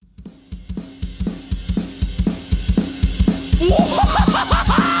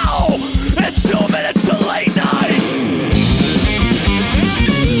Wow! It's 2 minutes to late night!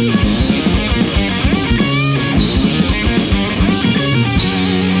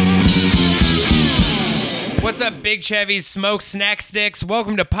 What's up, Big Chevys, Smoke Snack Sticks?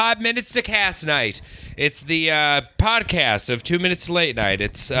 Welcome to Pod Minutes to Cast Night. It's the podcast of 2 Minutes to Late Night.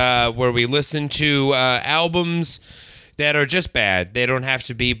 It's where we listen to albums that are just bad. They don't have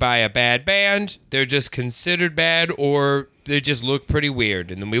to be by a bad band. They're just considered bad, or they just look pretty weird.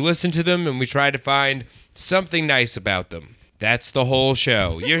 And then we listen to them and we try to find something nice about them. That's the whole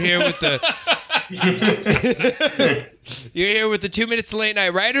show. You're here with the You're here with the 2 Minutes to Late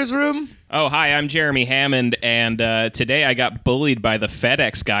Night Writers Room. Oh, hi, I'm Jeremy Hammond, and today I got bullied by the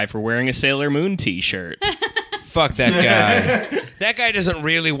FedEx guy for wearing a Sailor Moon t-shirt. Fuck that guy. That guy doesn't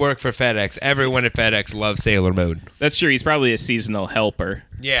really work for FedEx. Everyone at FedEx loves Sailor Moon. That's true, he's probably a seasonal helper.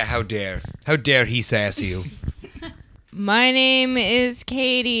 Yeah, how dare. How dare he sass you. My name is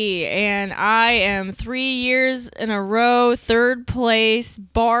Katie, and I am 3 years in a row third place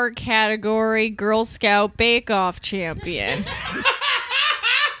bar category Girl Scout Bake-Off champion.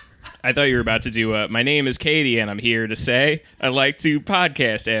 I thought you were about to do my name is Katie, and I'm here to say I like to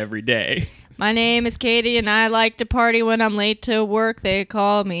podcast every day. My name is Katie, and I like to party when I'm late to work. They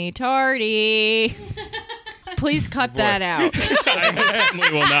call me tardy. Please cut that out. I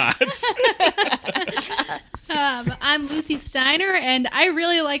certainly will not. I'm Lucy Steiner, and I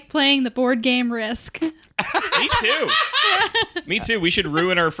really like playing the board game Risk. Me too. Me too. We should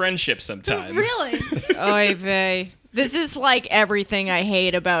ruin our friendship sometime. Really? Oy vey. This is like everything I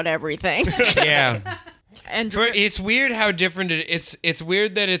hate about everything. Yeah. And It's weird how different it's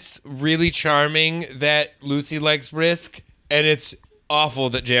weird that it's really charming that Lucy likes Risk, and it's awful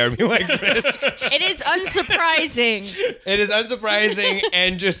that Jeremy likes Risk. it is unsurprising. It is unsurprising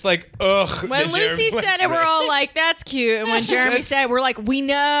and just like, ugh. When that Jeremy Lucy said likes it, we're Risk. all like, that's cute. And when Jeremy said it, we're like, we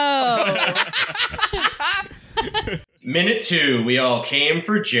know. Minute 2, we all came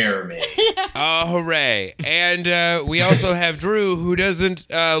for Jeremy. Oh, hooray. And we also have Drew, who doesn't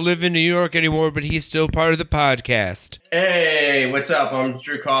live in New York anymore, but he's still part of the podcast. Hey, what's up? I'm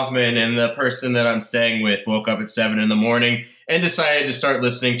Drew Kaufman, and the person that I'm staying with woke up at 7 in the morning and decided to start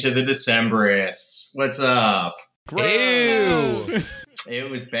listening to the Decemberists. What's up? Ew. It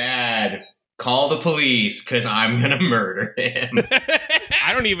was bad. Call the police, because I'm going to murder him.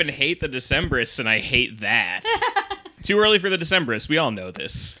 I don't even hate the Decemberists, and I hate that. Too early for the Decemberists. We all know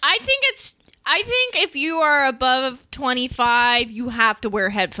this. I think if you are above 25, you have to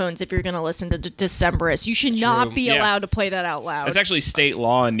wear headphones if you're going to listen to Decemberists. You should not be allowed to play that out loud. That's actually state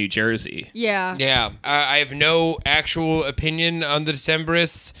law in New Jersey. Yeah. Yeah. I have no actual opinion on the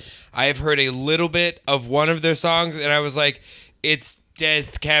Decemberists. I have heard a little bit of one of their songs, and I was like, it's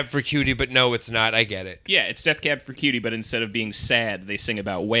Death Cab for Cutie, but no, it's not. I get it. Yeah, it's Death Cab for Cutie, but instead of being sad, they sing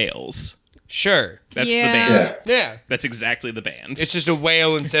about whales. Sure. That's Yeah. the band. Yeah. That's exactly the band. It's just a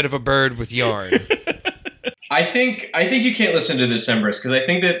whale instead of a bird with yarn. I think you can't listen to Decemberists, because I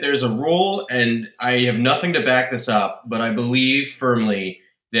think that there's a rule, and I have nothing to back this up, but I believe firmly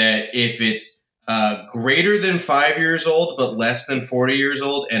that if it's greater than 5 years old but less than 40 years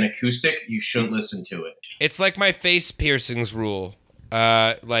old and acoustic, you shouldn't listen to it. It's like my face piercings rule.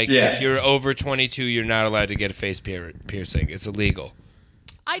 If you're over 22, you're not allowed to get a face piercing. It's illegal.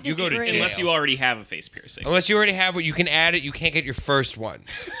 I You go to disagree. jail. Unless you already have a face piercing. Unless you already have what you can add it, you can't get your first one.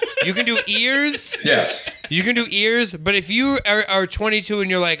 You can do ears. Yeah. You can do ears, but if you are 22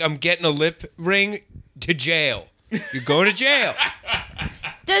 and you're like, I'm getting a lip ring, to jail. You're going to jail.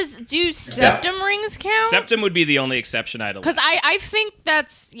 Do septum rings count? Septum would be the only exception I'd allow. Because I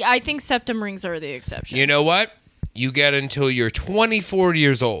think septum rings are the exception. You know what? You get until you're 24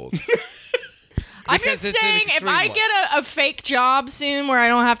 years old. I'm Because just it's an saying, if extreme I one. get a fake job soon where I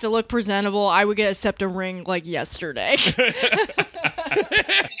don't have to look presentable, I would get a septum ring like yesterday.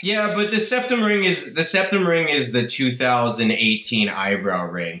 Yeah, but the septum ring is the 2018 eyebrow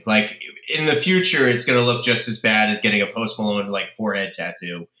ring. Like, in the future, it's going to look just as bad as getting a Post Malone forehead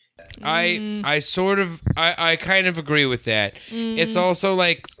tattoo. I kind of agree with that. It's also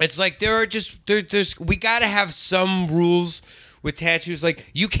like there's we gotta have some rules with tattoos. Like,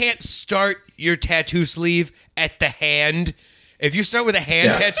 you can't start your tattoo sleeve at the hand. If you start with a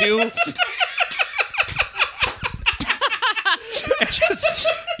hand tattoo,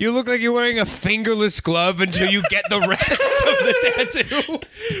 you look like you're wearing a fingerless glove until you get the rest of the tattoo.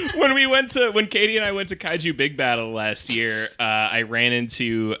 When Katie and I went to Kaiju Big Battle last year, I ran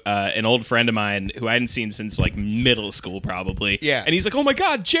into an old friend of mine who I hadn't seen since middle school probably. Yeah. And he's like, "Oh my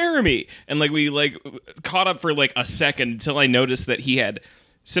God, Jeremy!" And we caught up for a second until I noticed that he had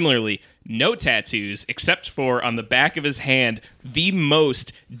Similarly, no tattoos except for on the back of his hand, the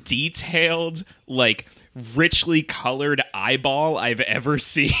most detailed, like, richly colored eyeball I've ever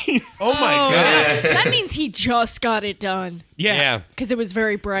seen. Oh my god. So that means he just got it done Yeah. because it was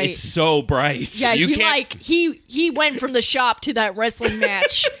very bright. It's so bright. Yeah, You he can't- like he went from the shop to that wrestling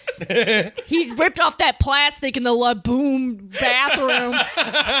match. He ripped off that plastic in the La Boom bathroom.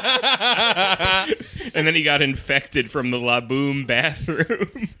 And then he got infected from the La Boom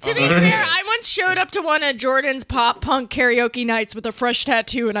bathroom. To be fair, I once showed up to one of Jordan's pop punk karaoke nights with a fresh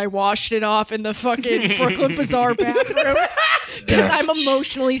tattoo, and I washed it off in the fucking Brooklyn Bazaar bathroom because I'm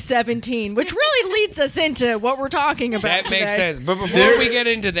emotionally 17, which really leads us into what we're talking about. That makes today. sense. But before we get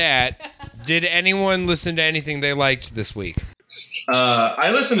into that, did anyone listen to anything they liked this week?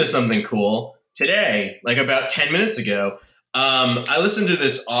 I listened to something cool today, like about 10 minutes ago. I listened to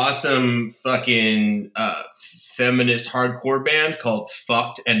this awesome fucking feminist hardcore band called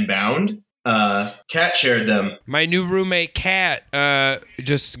Fucked and Bound. Kat shared them. My new roommate Kat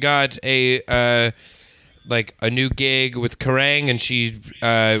just got a new gig with Kerrang, and she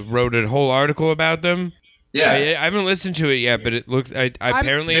wrote a whole article about them. Yeah. I haven't listened to it yet, but it looks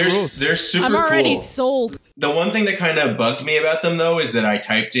apparently it rules. They're super I'm already cool. sold. The one thing that kind of bugged me about them, though, is that I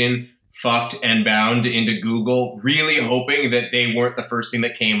typed in Fucked and Bound into Google, really hoping that they weren't the first thing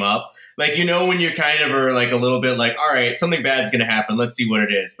that came up. Like, you know, when you kind of are like a little bit like, all right, something bad's going to happen. Let's see what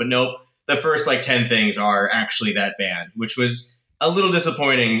it is. But nope, the first like 10 things are actually that band, which was a little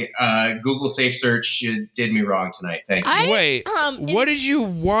disappointing. Google Safe Search did me wrong tonight. Thank you. Wait, what did you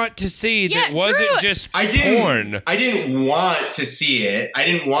want to see that Yeah, wasn't Drew, just Porn. porn? I didn't want to see it.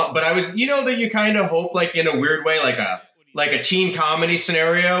 But I was, you know, that you kind of hope, like in a weird way, like a teen comedy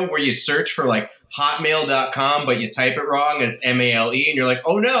scenario where you search for like hotmail.com, but you type it wrong and it's MALE, and you're like,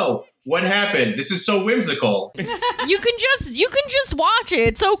 oh no, what happened? This is so whimsical. You can just watch it.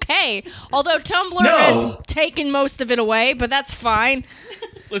 It's okay. Although Tumblr No. has taken most of it away, but that's fine.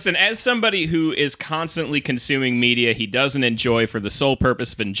 Listen, as somebody who is constantly consuming media he doesn't enjoy for the sole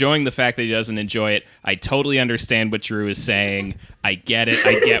purpose of enjoying the fact that he doesn't enjoy it, I totally understand what Drew is saying. I get it.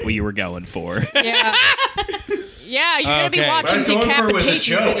 I get what you were going for. Yeah. Yeah, you're gonna be Okay. What I watching was going for was a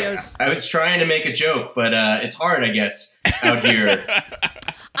decapitation joke. videos. I was trying to make a joke, but it's hard, I guess, out here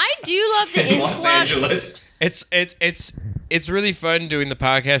I do love the in Los influx. Angeles. It's really fun doing the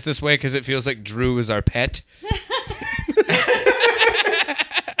podcast this way because it feels like Drew is our pet.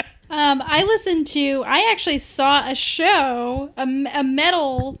 I actually saw a show, a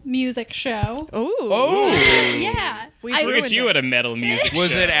metal music show. Ooh. Oh, Yeah. We I- Look at you at a metal music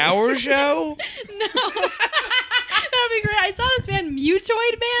was show. it our show? That'd be great. I saw this band,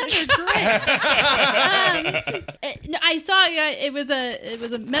 Mutoid Band. They're great. No, I saw it was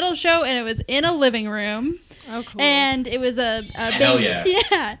a metal show, and it was in a living room. Oh, cool. And it was a Hell band, yeah.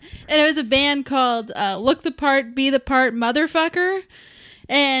 yeah, and it was a band called "Look the Part, Be the Part, Motherfucker,"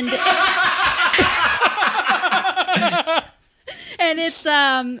 and and it's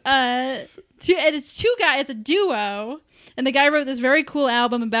two guys. It's a duo. And the guy wrote this very cool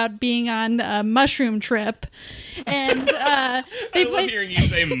album about being on a mushroom trip. And they I love played. hearing you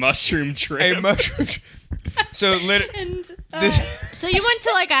say mushroom trip. A mushroom. So And So you went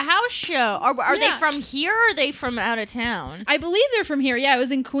to like a house show. Are they Yeah. from here or are they from out of town? I believe they're from here. Yeah, it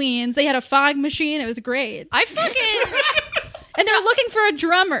was in Queens. They had a fog machine. It was great. I fucking And they're looking for a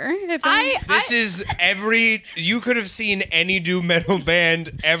drummer. this is you could have seen any doom metal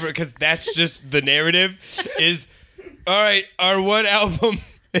band ever because that's just the narrative is, all right, our one album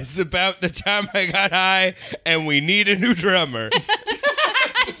is about the time I got high and we need a new drummer.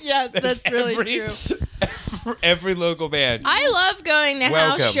 yes, that's really true. For every local band. I love going to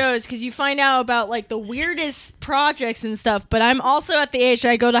Welcome. house shows because you find out about like the weirdest projects and stuff. But I'm also at the age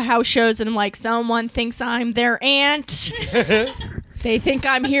that I go to house shows and I'm like, someone thinks I'm their aunt. They think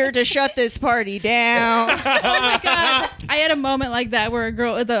I'm here to shut this party down. Oh my god! I had a moment like that where a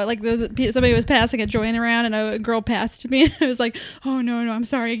girl, somebody was passing a joint around, and a girl passed to me, and I was like, "Oh no, I'm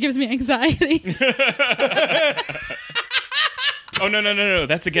sorry. It gives me anxiety." Oh, no.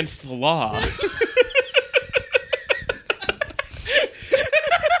 That's against the law.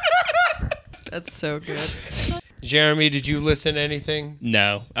 That's so good. Jeremy, did you listen to anything?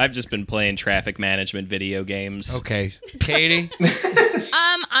 No, I've just been playing traffic management video games. Okay. Katie?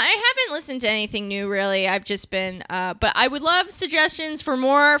 I haven't listened to anything new really. I've just been, but I would love suggestions for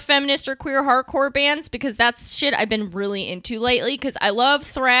more feminist or queer hardcore bands because that's shit I've been really into lately. Because I love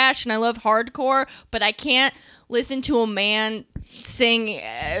thrash and I love hardcore, but I can't listen to a man sing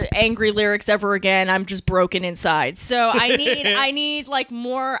angry lyrics ever again. I'm just broken inside. So I need like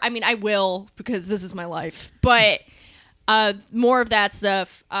more. I mean, I will because this is my life, but more of that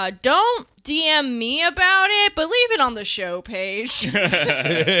stuff. Don't DM me about it, but leave it on the show page.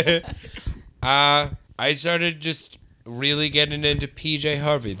 I started just really getting into PJ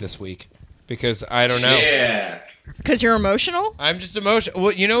Harvey this week because I don't know. Yeah. Because you're emotional? I'm just emotional.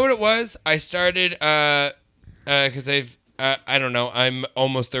 Well, you know what it was? I started because I don't know. I'm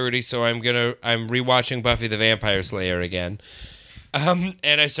almost 30, so I'm rewatching Buffy the Vampire Slayer again.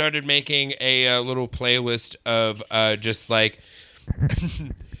 And I started making a little playlist of just like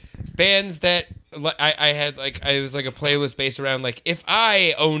bands that I had like it was like a playlist based around like if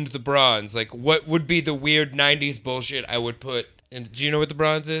I owned the Bronze, like what would be the weird 90s bullshit I would put. And do you know what the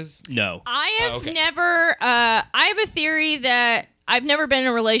Bronze is? No. I have never. I have a theory that I've never been in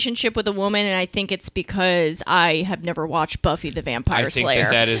a relationship with a woman, and I think it's because I have never watched Buffy the Vampire Slayer. I think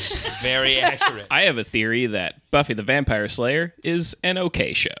that is very accurate. I have a theory that Buffy the Vampire Slayer is an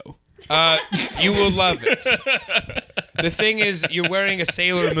okay show. You will love it. The thing is, you're wearing a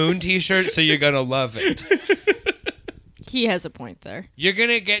Sailor Moon t-shirt, so you're gonna love it. He has a point there. You're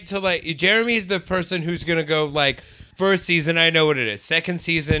gonna get to like Jeremy's the person who's gonna go like first season I know what it is, second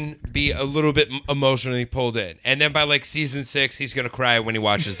season be a little bit emotionally pulled in, and then by like season 6 he's gonna cry when he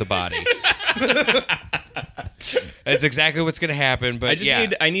watches The Body. That's exactly what's gonna happen. But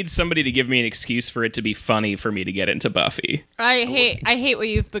I need somebody to give me an excuse for it to be funny for me to get into Buffy. I hate what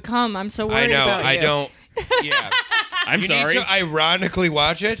you've become. I'm so worried about you. I don't. Yeah. I'm sorry. You need to ironically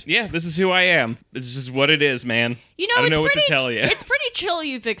watch it. Yeah, this is who I am. It's just what it is, man. You know, I don't know what to tell you. It's pretty chill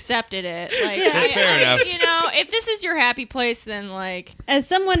you've accepted it. Like, That's fair enough. You know, if this is your happy place, then like... As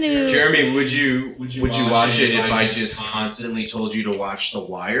someone who... Jeremy, would you watch it if I just constantly told you to watch The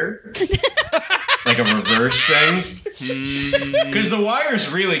Wire? Like a reverse thing? Because The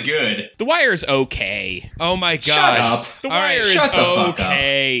Wire's really good. The Wire's okay. Oh my god. Shut up. The Wire is shut the fuck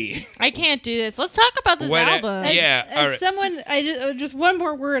okay. I can't do this. Let's talk about this album. As someone, just one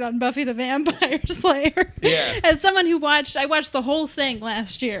more word on Buffy the Vampire Slayer. Yeah. As someone who I watched the whole thing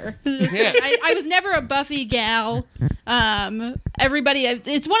last year. Yeah. I was never a Buffy gal. Everybody,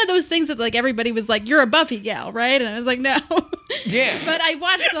 it's one of those things that like everybody was like, "You're a Buffy gal, right?" And I was like, "No." Yeah. But I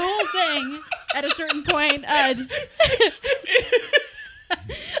watched the whole thing at a certain point. I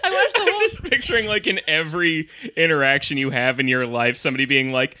watched the I'm whole. just picturing like in every interaction you have in your life, somebody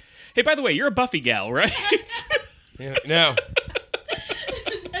being like, "Hey, by the way, you're a Buffy gal, right?" Yeah, no.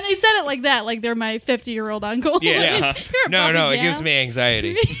 And they said it like that, like they're my 50-year-old uncle. Yeah. You're a Buffy No, it gal. gives me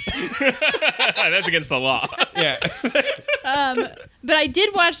anxiety. That's against the law. Yeah. But I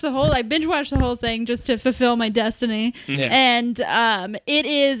did watch I binge watched the whole thing just to fulfill my destiny. Yeah. And it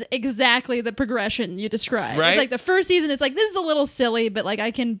is exactly the progression you described. Right? It's like the first season, it's like, this is a little silly, but like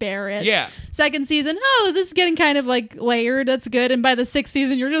I can bear it. Yeah. Second season, this is getting kind of like layered. That's good. And by the sixth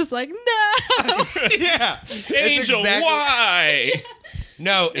season, you're just like, no. Yeah. Angel, why?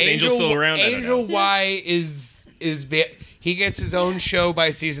 No, Is Angel still around? I don't Angel know. Y he gets his own show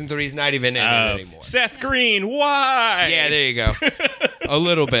by season 3. He's not even in it anymore. Seth Green, why? Yeah, there you go. A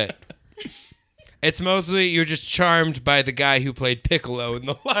little bit. It's mostly you're just charmed by the guy who played Piccolo in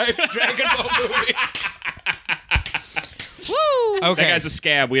the live Dragon Ball movie. Woo! Okay. That guy's a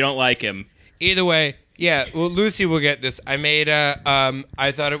scab. We don't like him. Either way, yeah. Well, Lucy will get this. I made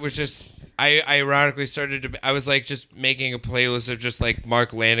I thought it was just. I ironically I was like just making a playlist of just like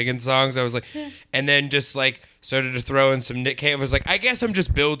Mark Lanigan songs. I was like, and then just like started to throw in some Nick Cave. I was like, I guess I'm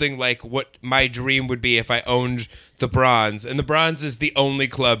just building like what my dream would be if I owned the Bronze. And the Bronze is the only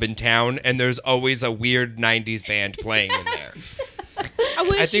club in town, and there's always a weird 90s band playing in there.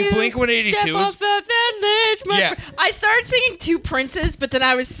 I think Blink-182 step is. off that ledge, Yeah. I started singing Two Princes, but then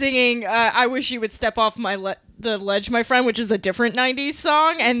I was singing I Wish You Would Step Off the Ledge, My Friend, which is a different 90s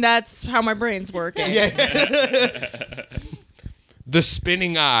song, and that's how my brain's working. Yeah. The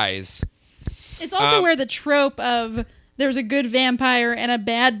Spinning Eyes. It's also where the trope of there's a good vampire and a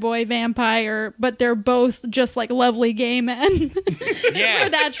bad boy vampire, but they're both just like lovely gay men. That's where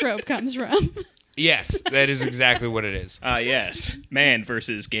that trope comes from. Yes, that is exactly what it is. Yes. Man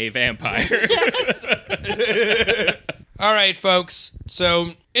versus gay vampire. All right, folks. So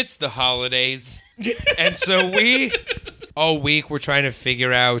it's the holidays. And so all week, we're trying to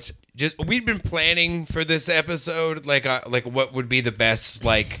figure out, we've been planning for this episode, like what would be the best,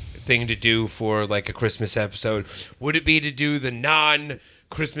 like, thing to do for, like, a Christmas episode. Would it be to do the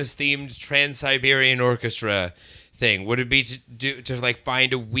non-Christmas themed Trans-Siberian Orchestra thing? Would it be to like,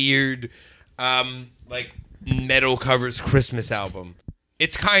 find a weird, like, metal covers Christmas album?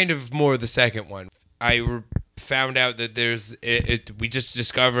 It's kind of more the second one. I found out that we just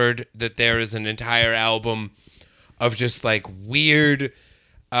discovered that there is an entire album of just like weird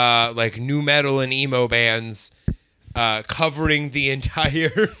like nu metal and emo bands covering the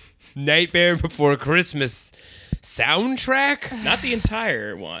entire Nightmare Before Christmas soundtrack. Not the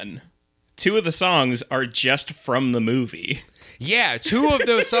entire one. 2 of the songs are just from the movie. Yeah, 2 of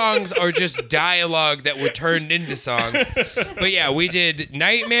those songs are just dialogue that were turned into songs. But yeah, we did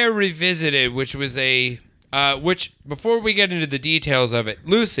Nightmare Revisited, which was which, before we get into the details of it,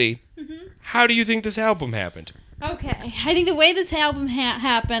 Lucy, how do you think this album happened? Okay, I think the way this album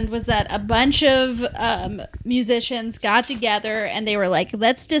happened was that a bunch of musicians got together and they were like,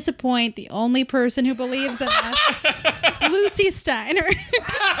 let's disappoint the only person who believes in us, Lucy Steiner.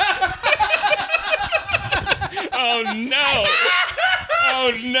 Oh, no.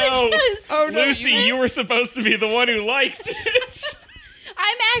 Oh, no. Oh, no. Lucy, you were supposed to be the one who liked it.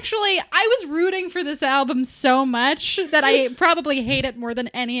 I was rooting for this album so much that I probably hate it more than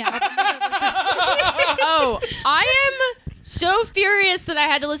any album. Oh, I am so furious that I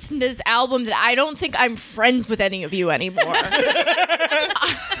had to listen to this album that I don't think I'm friends with any of you anymore.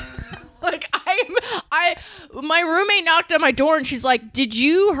 My roommate knocked on my door and she's like, "Did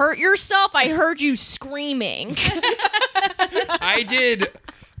you hurt yourself? I heard you screaming." I did.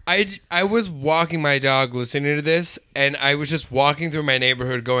 I was walking my dog listening to this, and I was just walking through my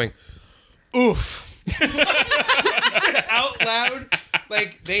neighborhood going, "Oof." Out loud.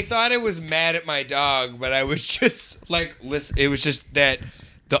 Like, they thought I was mad at my dog, but I was just like, listen, it was just that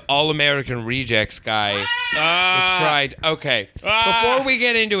the All-American Rejects guy was tried. Okay. Before we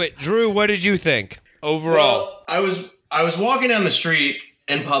get into it, Drew, what did you think overall? Well, I was walking down the street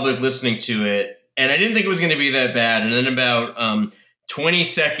in public listening to it, and I didn't think it was going to be that bad. And then about 20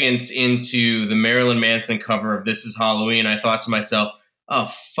 seconds into the Marilyn Manson cover of This Is Halloween, I thought to myself,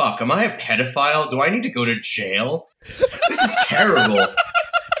 oh, fuck, am I a pedophile? Do I need to go to jail? This is terrible.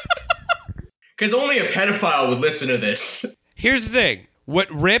 Because only a pedophile would listen to this. Here's the thing. What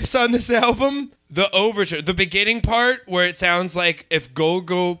rips on this album? The overture. The beginning part where it sounds like if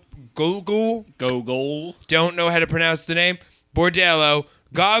Gogol don't know how to pronounce the name, Bordello,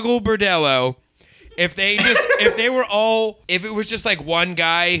 Goggle Bordello. If it was just like one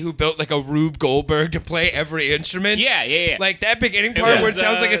guy who built like a Rube Goldberg to play every instrument. Yeah. Like that beginning part where it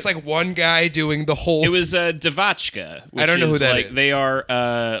sounds like it's like one guy doing the whole. It was Devachka. I don't know who that is. They are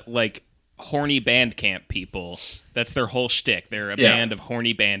like horny Bandcamp people. That's their whole shtick. They're a band of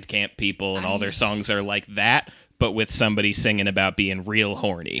horny Bandcamp people, and all their songs are like that, but with somebody singing about being real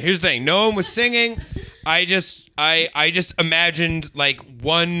horny. Here's the thing. No one was singing. I just imagined like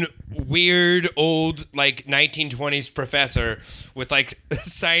one weird old like 1920s professor with like a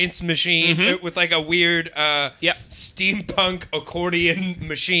science machine with like a weird steampunk accordion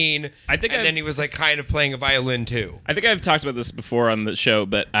machine. Then he was like kind of playing a violin too. I think I've talked about this before on the show,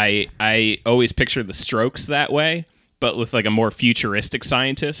 but I always picture the Strokes that way, but with like a more futuristic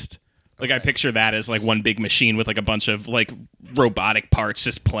scientist. Like, I picture that as, like, one big machine with, like, a bunch of, like, robotic parts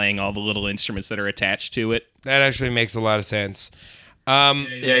just playing all the little instruments that are attached to it. That actually makes a lot of sense.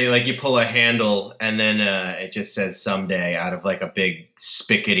 Like, you pull a handle, and then it just says someday out of, like, a big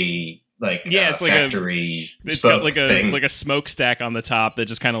spiggity, like, it's like factory it's got, like, thing. like a smokestack on the top that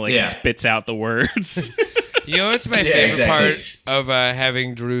just kind of, like, spits out the words. You know what's my favorite part of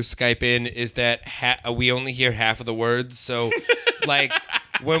having Drew Skype in is that we only hear half of the words, so, like...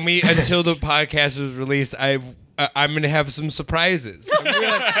 until the podcast was released, I'm gonna have some surprises. I'm gonna be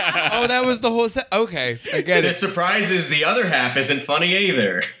like, oh, that was the whole set. Okay, I get it. The surprise is the other half isn't funny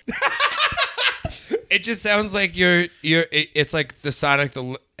either. It just sounds like it's like the Sonic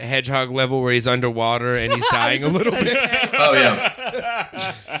the Hedgehog level where he's underwater and he's dying a little bit. Oh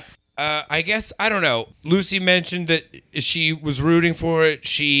yeah. I guess, I don't know. Lucy mentioned that she was rooting for it.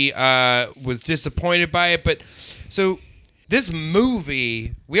 She was disappointed by it, but so. This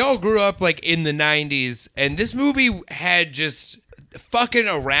movie, we all grew up like in the 90s, and this movie had just fucking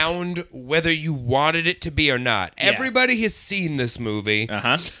around whether you wanted it to be or not. Yeah. Everybody has seen this movie.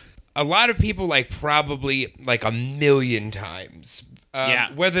 A lot of people like probably like 1,000,000 times,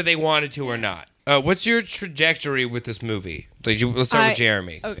 whether they wanted to or not. What's your trajectory with this movie? Let's start with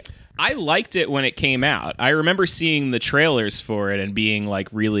Jeremy. Okay. I liked it when it came out. I remember seeing the trailers for it and being like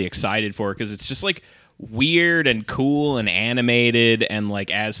really excited for it because it's just like weird and cool and animated, and like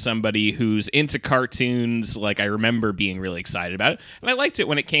as somebody who's into cartoons, like I remember being really excited about it, and I liked it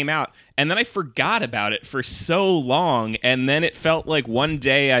when it came out, and then I forgot about it for so long, and then it felt like one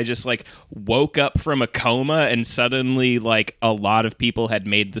day I just like woke up from a coma and suddenly like a lot of people had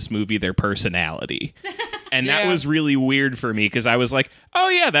made this movie their personality. And that was really weird for me because I was like, oh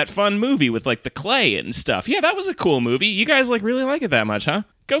yeah, that fun movie with like the clay and stuff. Yeah, that was a cool movie. You guys like really like it that much, huh?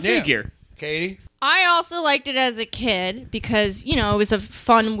 Go figure. Katie? I also liked it as a kid because, you know, it was a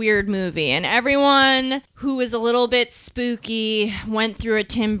fun, weird movie. And everyone who was a little bit spooky went through a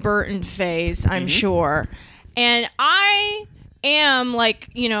Tim Burton phase, I'm sure. And I am like,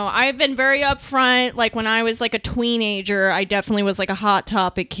 you know, I've been very upfront. Like when I was like a teenager, I definitely was like a Hot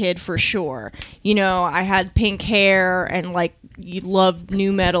Topic kid for sure. You know, I had pink hair and like you loved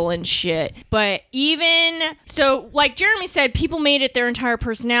new metal and shit. But even so, like Jeremy said, people made it their entire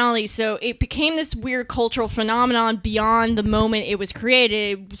personality. So it became this weird cultural phenomenon beyond the moment it was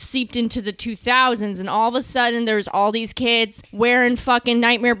created. It seeped into the 2000s, and all of a sudden there's all these kids wearing fucking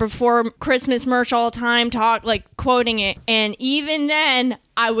Nightmare Before Christmas merch all the time, quoting it. And even then,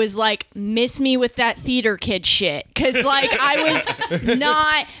 I was like, miss me with that theater kid shit. Because, like, I was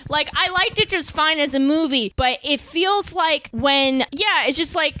not, like, I liked it just fine as a movie, but it feels like it's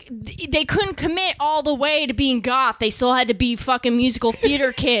just like they couldn't commit all the way to being goth. They still had to be fucking musical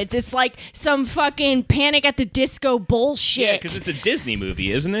theater kids. It's like some fucking Panic at the Disco bullshit. Yeah, because it's a Disney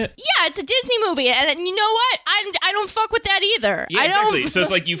movie, isn't it? Yeah, it's a Disney movie. And you know what? I don't fuck with that either. Yeah, exactly. So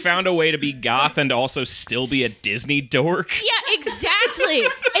it's like you found a way to be goth and also still be a Disney dork. Yeah, exactly.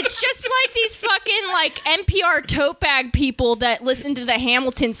 It's just like these fucking like NPR tote bag people that listen to the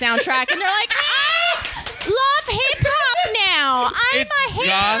Hamilton soundtrack and they're like, I love hip hop now. I'm It's a hip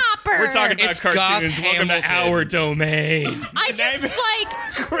goth. hopper. We're talking about It's goth cartoons. Welcome to Hamilton. our domain. I just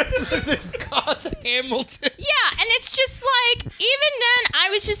like, Christmas is goth Hamilton. yeah, and it's just like, even then I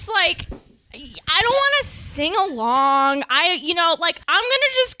was just like, I don't want to sing along. I'm going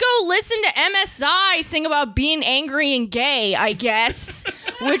to just go listen to MSI sing about being angry and gay, I guess,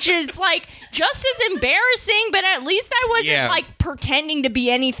 which is like just as embarrassing, but at least I wasn't like pretending to be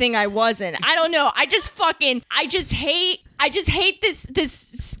anything I wasn't. I don't know. I just hate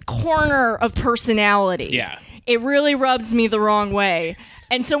this corner of personality. Yeah. It really rubs me the wrong way.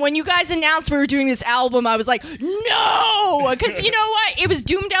 And so when you guys announced we were doing this album, I was like, no! Because you know what? It was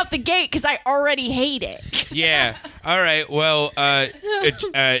doomed out the gate because I already hate it. Yeah. All right. Well,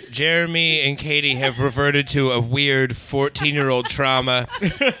 Jeremy and Katie have reverted to a weird 14-year-old trauma.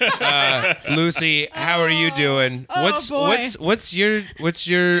 Lucy, how are you doing? What's your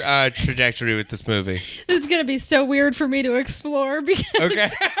trajectory with this movie? This is gonna be so weird for me to explore because Okay.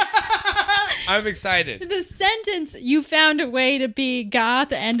 I'm excited. the sentence "you found a way to be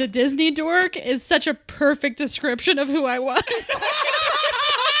goth and a Disney dork" is such a perfect description of who I was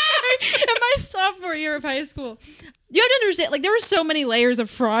in my sophomore year of high school. You have to understand, like, there were so many layers of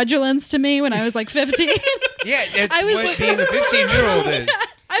fraudulence to me when I was like 15. Yeah, it's I was what like- being a 15-year-old is.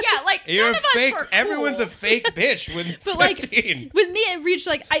 Yeah, like, You're none a of us fake. were cool. Everyone's a fake bitch with 15. But like with me, it reached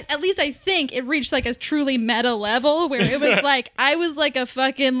like at least I think it reached like a truly meta level where it was like I was like a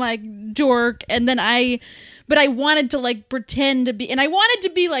fucking like dork, and then I wanted to like pretend to be, and I wanted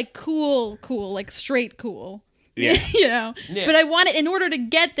to be like cool, like straight cool. Yeah. You know. Yeah. But in order to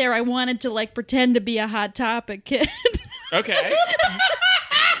get there, I wanted to like pretend to be a Hot Topic kid. Okay.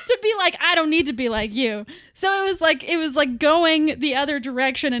 To be like, I don't need to be like you. So it was like going the other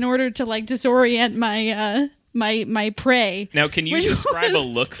direction in order to like disorient my prey. Now, can you Which describe a was-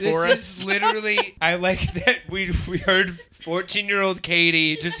 look for This us? is literally. I like that we heard 14-year-old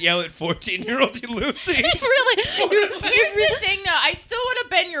Katie just yell at 14-year-old Lucy. Really, Here's the thing, though. I still would have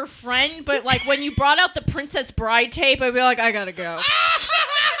been your friend, but like when you brought out the Princess Bride tape, I'd be like, I gotta go.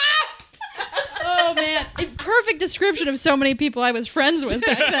 oh man, a perfect description of so many people I was friends with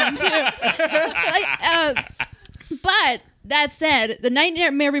back then too. But that said, The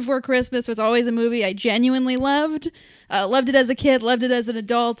Nightmare Before Christmas was always a movie I genuinely loved. Loved it as a kid, loved it as an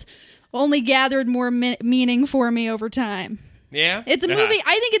adult. Only gathered more meaning for me over time. Yeah. It's a movie.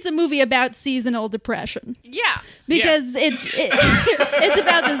 I think it's a movie about seasonal depression. Yeah. Because it's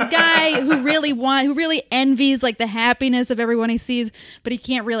about this guy who really envies like the happiness of everyone he sees, but he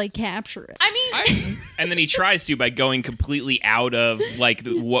can't really capture it. I mean, And then he tries to by going completely out of like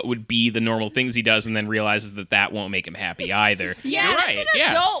what would be the normal things he does, and then realizes that won't make him happy either. yeah, You're as right. an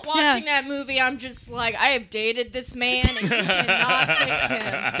Yeah. adult watching that movie, I'm just like, I have dated this man and he cannot fix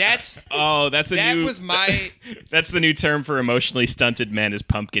him. That's That was my. That's the new term for emotionally stunted men is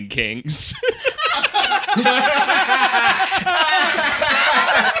pumpkin kings.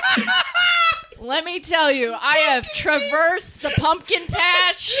 Let me tell you, I have traversed the pumpkin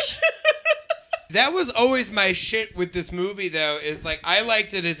patch. That was always my shit with this movie, though. Is like I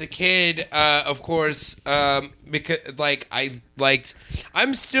liked it as a kid, of course, because like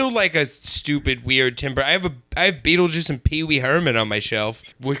I'm still like a stupid weird timber. I have Beetlejuice and Pee Wee Herman on my shelf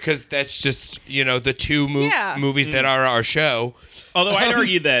because that's just the two movies that are our show. Although I'd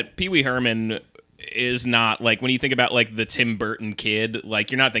argue that Pee Wee Herman is not like when you think about like the Tim Burton kid,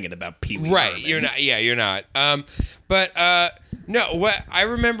 like you're not thinking about Pee Wee Right, Herman. you're not. Yeah, you're not. No. What I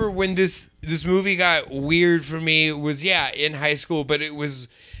remember when this movie got weird for me was in high school, but it was.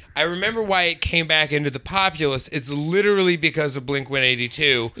 I remember why it came back into the populace. It's literally because of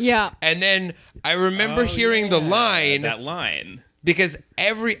Blink-182. Yeah. And then I remember hearing the line. That line. Because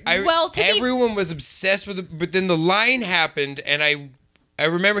everyone was obsessed with it, but then the line happened, and I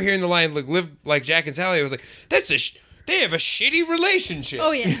remember hearing the line, like, live like Jack and Sally. I was like, they have a shitty relationship.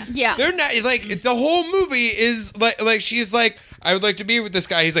 Oh yeah. Yeah. They're not, like, the whole movie is, like she's like, I would like to be with this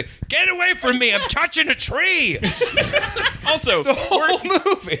guy. He's like, get away from me, I'm touching a tree. Also, The whole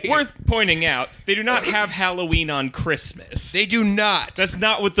movie. worth pointing out, they do not have Halloween on Christmas. They do not. That's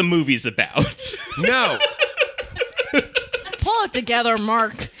not what the movie's about. No. Pull it together,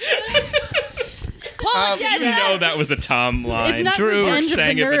 Mark. Pull it You together. know that was a Tom line. It's not Drew Revenge of the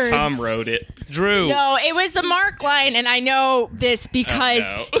sang it, but Nerds. Tom wrote it. Drew. No, it was a Mark line, and I know this because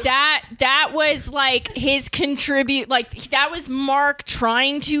Oh, no. that was like his contribute. Like that was Mark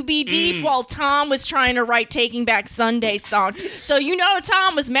trying to be deep while Tom was trying to write "Taking Back Sunday" song. So you know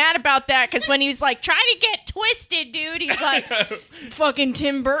Tom was mad about that because when he was like trying to get twisted, dude, he's like fucking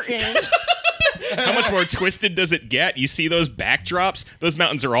Tim Burton. How much more twisted does it get? You see those backdrops? Those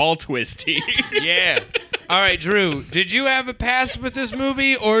mountains are all twisty. Yeah. All right, Drew, did you have a pass with this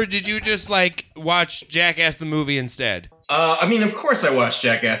movie, or did you just, like, watch Jackass the movie instead? I mean, of course I watched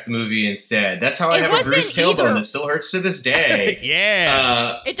Jackass the movie instead. That's how I It have a wasn't bruised tailbone either. that still hurts to this day.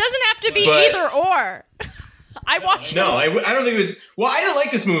 Yeah. It doesn't have to be But- either or. I watched. No, I don't think it was. Well, I didn't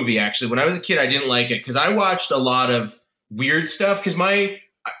like this movie actually. When I was a kid, I didn't like it because I watched a lot of weird stuff. Because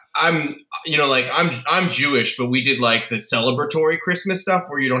I'm Jewish, but we did like the celebratory Christmas stuff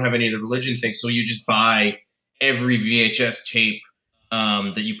where you don't have any of the religion things, so you just buy every VHS tape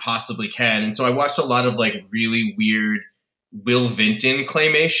that you possibly can. And so I watched a lot of like really weird Will Vinton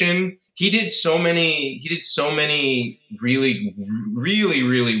claymation. He did so many really, really,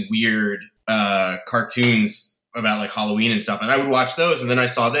 really weird cartoons about like Halloween and stuff. And I would watch those, and then I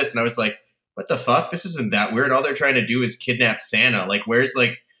saw this and I was like, what the fuck? This isn't that weird. All they're trying to do is kidnap Santa. Like, where's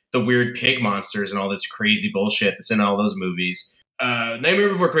like the weird pig monsters and all this crazy bullshit that's in all those movies? Nightmare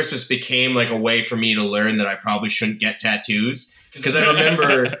Before Christmas became like a way for me to learn that I probably shouldn't get tattoos. Because I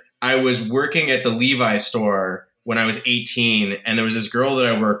remember I was working at the Levi's store when I was 18, and there was this girl that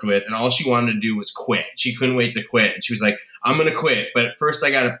I worked with, and all she wanted to do was quit. She couldn't wait to quit. And she was like, I'm going to quit, but first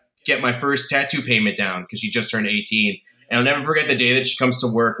I got to get my first tattoo payment down because she just turned 18. And I'll never forget the day that she comes to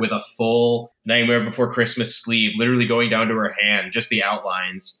work with a full Nightmare Before Christmas sleeve, literally going down to her hand, just the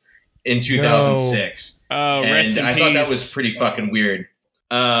outlines, in 2006. Oh, And rest in I peace. thought that was pretty fucking weird.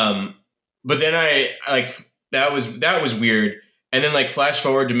 But then I like that was weird. And then like flash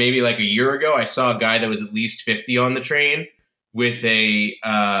forward to maybe like a year ago, I saw a guy that was at least 50 on the train with a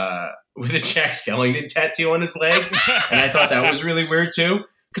Jack Skellington tattoo on his leg, and I thought that was really weird too.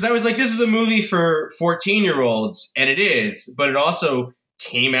 Because I was like, this is a movie for 14-year-olds, and it is, but it also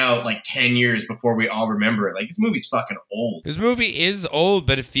came out like 10 years before we all remember it. Like, this movie's fucking old. This movie is old,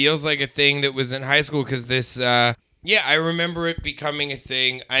 but it feels like a thing that was in high school because this, I remember it becoming a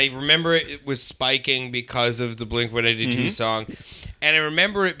thing. I remember it was spiking because of the Blink-182 song. And I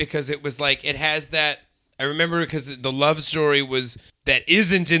remember it because it was like, it has that, I remember it because the love story was, that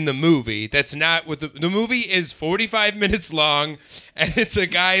isn't in the movie. That's not what the movie is 45 minutes long, and it's a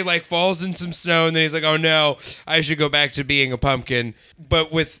guy like falls in some snow, and then he's like, oh no, I should go back to being a pumpkin.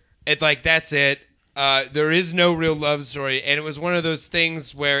 But with it, like, that's it. There is no real love story, and it was one of those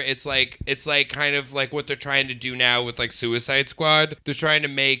things where it's like kind of like what they're trying to do now with like Suicide Squad. They're trying to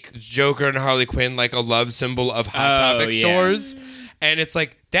make Joker and Harley Quinn like a love symbol of Hot Topic stores, and it's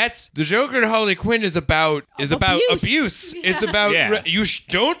like that's the Joker and Harley Quinn is about abuse. Yeah. It's about you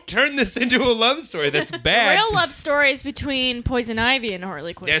don't turn this into a love story. That's bad. Real love stories between Poison Ivy and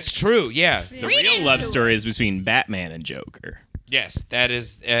Harley Quinn. That's true. Yeah. The Read real love into story is between Batman and Joker. Yes, that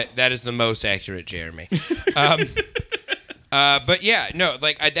is the most accurate, Jeremy. But yeah, no,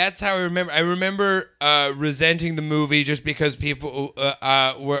 like that's how I remember. I remember resenting the movie just because people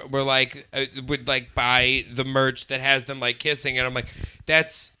were like would like buy the merch that has them like kissing, and I'm like,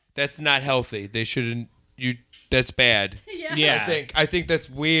 that's not healthy. They shouldn't. That's bad. Yeah. I think that's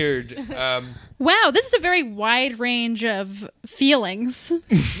weird. Wow, this is a very wide range of feelings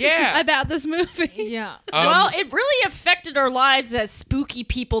Yeah. about this movie. Yeah. Well, it really affected our lives as spooky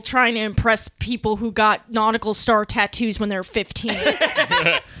people trying to impress people who got nautical star tattoos when they were 15.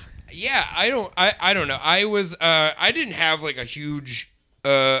 Yeah, I don't know. I was I didn't have like a huge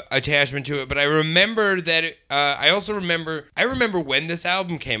attachment to it, but I remember that I remember when this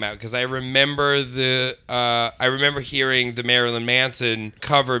album came out because I remember hearing the Marilyn Manson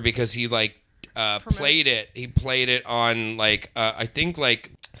cover because he played it. He played it on I think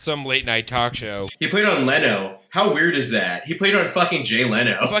some late night talk show. He played on Leno. How weird is that? He played on fucking Jay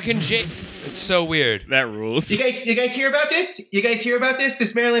Leno. It's so weird. That rules. You guys hear about this?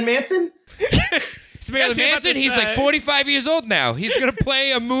 This Marilyn Manson? It's Marilyn Manson. He's 45 years old now. He's gonna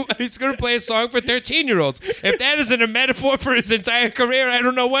play He's gonna play a song for 13-year-olds. If that isn't a metaphor for his entire career, I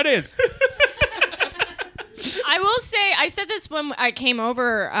don't know what is. I will say, I said this when I came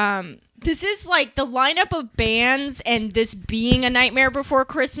over. This is the lineup of bands, and this being a Nightmare Before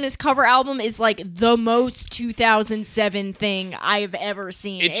Christmas cover album is the most 2007 thing I've ever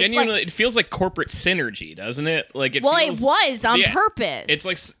seen. It genuinely, it feels like corporate synergy, doesn't it? It was on purpose.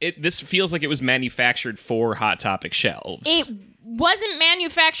 It's this feels like it was manufactured for Hot Topic shelves. It wasn't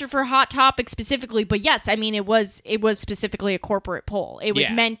manufactured for Hot Topic specifically, but yes, I mean it was specifically a corporate pull. It was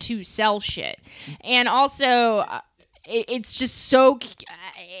meant to sell shit, and also it's just so.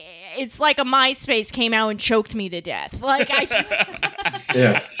 It's like a MySpace came out and choked me to death.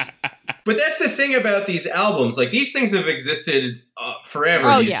 Yeah. But that's the thing about these albums. These things have existed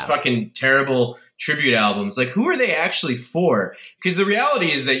forever. Fucking terrible tribute albums. Who are they actually for? Because the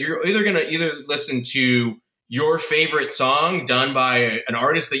reality is that you're either going to listen to your favorite song done by an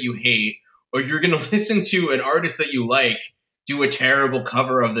artist that you hate, or you're going to listen to an artist that you like do a terrible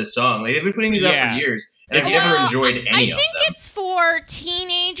cover of this song. They've been putting these out for years, and I've never enjoyed any of them. I think it's for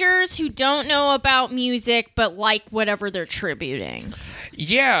teenagers who don't know about music but like whatever they're tributing.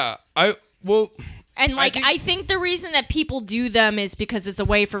 Yeah, I think the reason that people do them is because it's a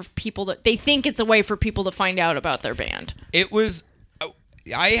way for people they think it's a way for people to find out about their band. It was.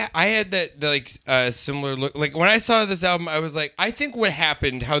 I had that similar look. When I saw this album, I was like, I think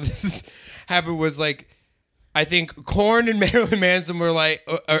how this happened was I think Korn and Marilyn Manson were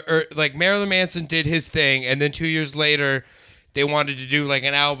Marilyn Manson did his thing, and then 2 years later, they wanted to do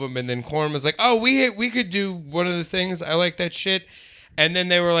an album, and then Korn was like, oh, we could do one of the things. I like that shit. And then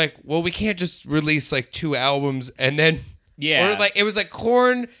they were like, well, we can't just release 2 albums, and then or it was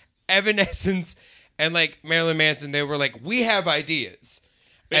Korn, Evanescence, and Marilyn Manson. They were like, we have ideas.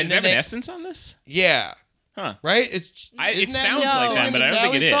 Wait, and is Evanescence on this? Yeah. Huh. Right? It sounds like that, but I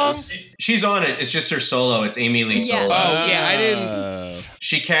don't think it is. She's on it. It's just her solo. It's Amy Lee solo. Oh, yeah, I didn't.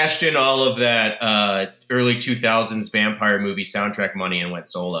 She cashed in all of that early 2000s vampire movie soundtrack money and went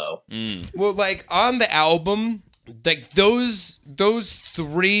solo. Mm. Well, on the album, those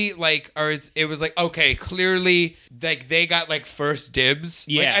 3 it was okay, clearly they got first dibs.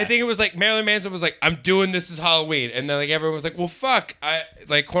 Yeah. I think it was Marilyn Manson was I'm doing This Is Halloween, and then everyone was well, fuck.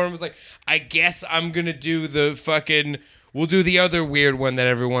 Korn was I guess I'm gonna do we'll do the other weird one that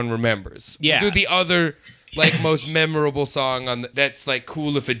everyone remembers. Yeah. We'll do the other most memorable song on that's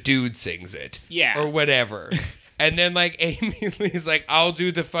cool if a dude sings it. Yeah. Or whatever. And then Amy Lee's I'll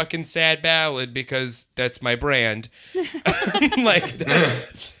do the fucking sad ballad because that's my brand.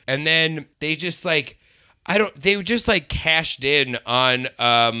 And then they just they just cashed in on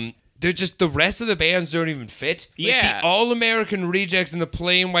they're just the rest of the bands don't even fit. Yeah. The All American Rejects and the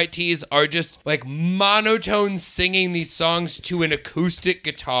Plain White Tees are just monotone singing these songs to an acoustic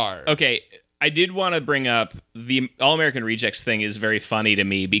guitar. Okay, I did want to bring up the All American Rejects thing is very funny to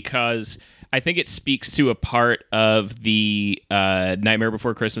me because I think it speaks to a part of the Nightmare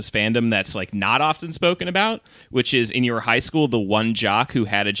Before Christmas fandom that's not often spoken about, which is in your high school, the one jock who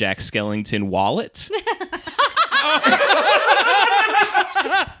had a Jack Skellington wallet.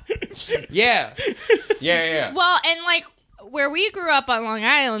 Yeah. Well, and where we grew up on Long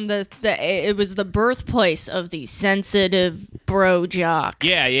Island, it was the birthplace of the sensitive bro jock.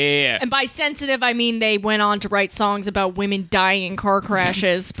 Yeah. And by sensitive, I mean they went on to write songs about women dying in car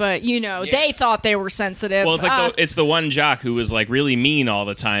crashes, but they thought they were sensitive. Well, it's the one jock who was really mean all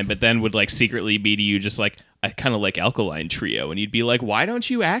the time, but then would secretly be to you just I kind of like Alkaline Trio, and you'd be like, why don't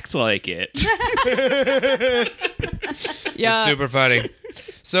you act like it? Yeah. It's super funny.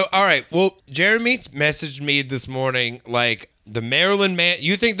 So, all right. Well, Jeremy messaged me this morning the Marilyn Manson.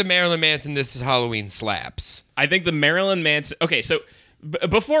 You think the Marilyn Manson This Is Halloween slaps? I think the Marilyn Manson. Okay, so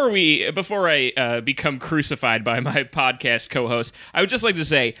before I become crucified by my podcast co-host, I would just like to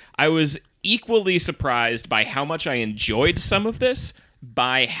say I was equally surprised by how much I enjoyed some of this,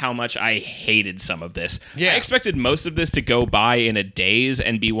 by how much I hated some of this. Yeah. I expected most of this to go by in a daze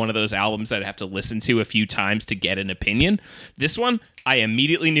and be one of those albums that I'd have to listen to a few times to get an opinion. This one, I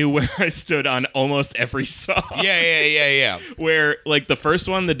immediately knew where I stood on almost every song. Yeah. Where, the first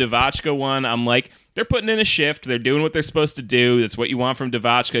one, the Devachka one, I'm like, they're putting in a shift. They're doing what they're supposed to do. That's what you want from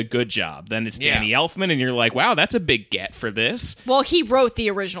Devotchka. Good job. Then it's Yeah. Danny Elfman, and you're like, wow, that's a big get for this. Well, he wrote the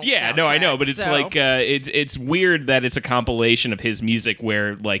original. Yeah, no, I know, but it's so. like it's weird that it's a compilation of his music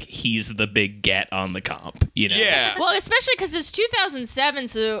where like he's the big get on the comp. You know? Yeah. Well, especially because it's 2007,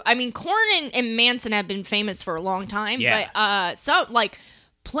 so I mean, Korn and Manson have been famous for a long time. Yeah. But some like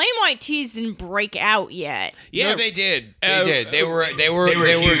Plain White T's didn't break out yet. Yeah, No, they did. They did. They were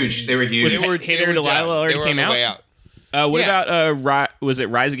huge. They were huge. Was it Hey There, Delilah done. already They were came on the out? way out. What Yeah. about was it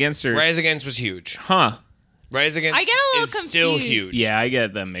Rise Against or Rise Against was huge. Huh? Rise Against I get a little is still confused. huge. Yeah, I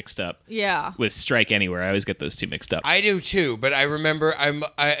get them mixed up Yeah. with Strike Anywhere. I always get those two mixed up. I do too, but I remember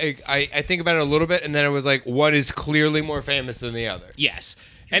I think about it a little bit, and then it was like one is clearly more famous than the other. Yes.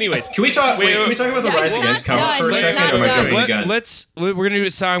 Anyways, Can we talk? Wait, can we talk about the Yeah, Rise it's Against not cover for a done. It's second? not Or am I done. jumping the gun? We're gonna do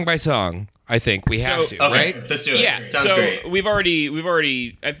it song by song. I think we have to, Okay, right? let's do it. yeah. Sounds So great. we've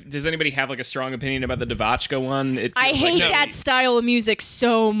already. Does anybody have like a strong opinion about the Devotchka one? It I feels like- hate No. that style of music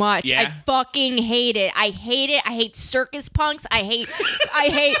so much. Yeah? I fucking hate it. I hate it. I hate circus punks. I hate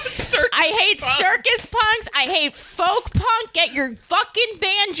circus punks. I hate folk punk. Get your fucking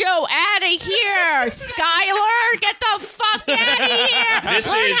banjo out of here. Skylar, get the fuck out of here. This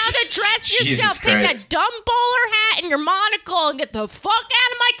Learn is- how to dress Jesus yourself. Take Christ. that dumb bowler hat and your monocle and get the fuck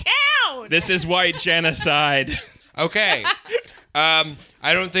out of my town. This is white genocide. Okay.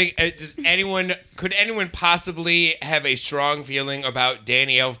 I don't think could anyone possibly have a strong feeling about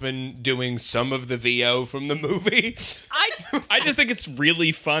Danny Elfman doing some of the VO from the movie? I just think it's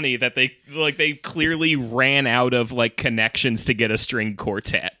really funny that they clearly ran out of like connections to get a string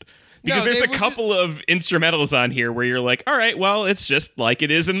quartet. Because No, there's they a were couple of instrumentals on here where you're like, all right, well, it's just like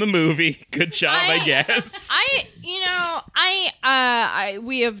it is in the movie. Good job, I guess.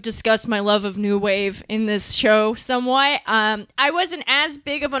 We have discussed my love of new wave in this show somewhat. I wasn't as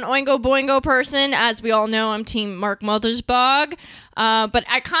big of an Oingo Boingo person. As we all know, I'm team Mark Mothersbaugh. But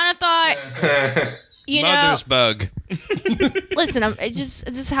I kind of thought, Mother's bug. listen, this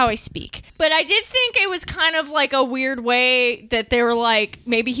is how I speak. But I did think it was kind of like a weird way that they were like,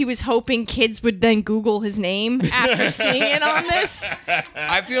 maybe he was hoping kids would then Google his name after seeing it on this.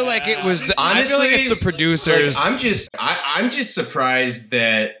 I feel like it was. I Honestly, feel like it's the producers. Like, I'm just surprised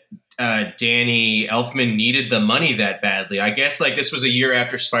that Danny Elfman needed the money that badly. I guess like this was a year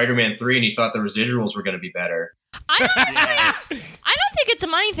after Spider-Man 3 and he thought the residuals were going to be better. I don't think it's a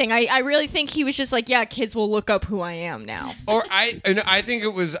money thing. I really think he was just like, yeah, kids will look up who I am now. Or I think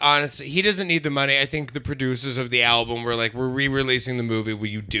it was honestly, he doesn't need the money. I think the producers of the album were like, we're re-releasing the movie. Will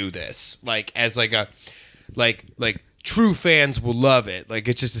you do this? Like as like a like true fans will love it. Like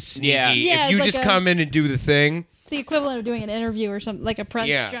it's just a sneaky. Yeah. Yeah, if you it's just like come in and do the thing. The equivalent of doing an interview or something, like a press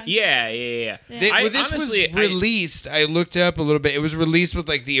Yeah. junket. Yeah. This was released. I looked up a little bit. It was released with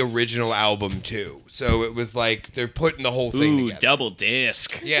like the original album too. So it was like they're putting the whole thing Ooh, together. double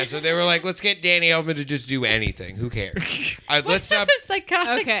disc. Yeah, so they were like, let's get Danny Elfman to just do anything. Who cares? Let's What not. kind of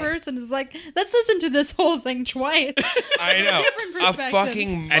psychotic Okay. person is like, let's listen to this whole thing twice. I know. Different A perspectives.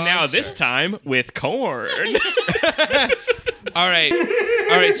 fucking monster. And now this time with corn. All right.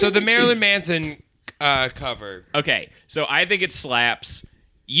 So the Marilyn Manson cover. Okay, so I think it slaps.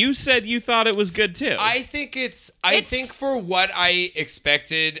 You said you thought it was good too. I think I think for what I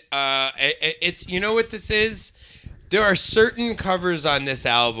expected, it's you know what this is. There are certain covers on this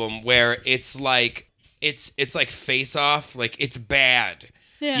album where it's like Face Off, like it's bad.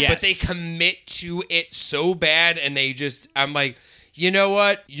 Yeah. Yes. But they commit to it so bad, and I'm like, you know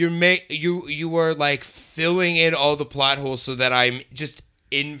what? You are like filling in all the plot holes so that I'm just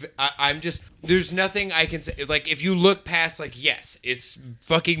there's nothing I can say. Like, if you look past, like, yes, it's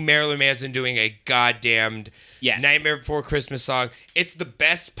fucking Marilyn Manson doing a goddamned Nightmare Before Christmas song. It's the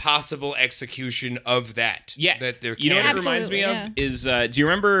best possible execution of that. Yes. That there you know what can it reminds me Absolutely, of is, do you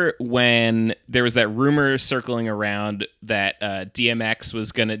remember when there was that rumor circling around that DMX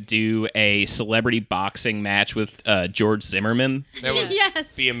was going to do a celebrity boxing match with George Zimmerman? That would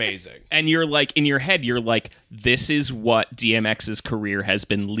Yes. be amazing. And you're like, in your head, you're like, this is what DMX's career has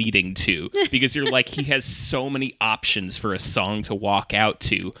been leading to. Because you're like, he has so many options for a song to walk out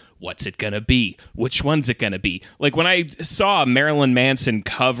to. What's it gonna be? Which one's it gonna be? Like when I saw Marilyn Manson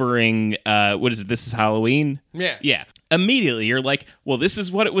covering, what is it? This Is Halloween? Yeah. Yeah. Immediately, you're like, well, this is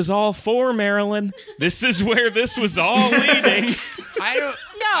what it was all for, Marilyn. This is where this was all leading. I don't.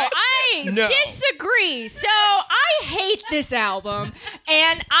 No, I disagree. So I hate this album,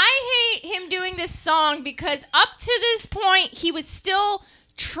 and I hate him doing this song because up to this point, he was still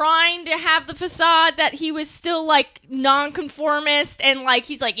trying to have the facade that he was still like nonconformist, and like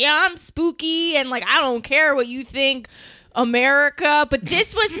he's like, yeah, I'm spooky, and like I don't care what you think, America. But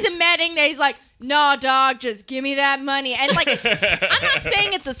this was cementing that he's like, "Nah, dog, just give me that money." And like, I'm not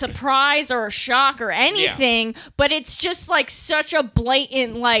saying it's a surprise or a shock or anything, but it's just like such a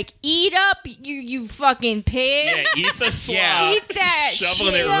blatant like, "Eat up, you fucking pig." Yeah, eat the slop. Yeah. Eat that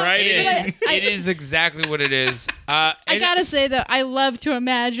Shoveling shit. it right in. It is exactly what it is. I gotta say though, I love to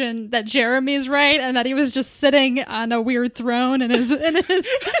imagine that Jeremy's right and that he was just sitting on a weird throne in his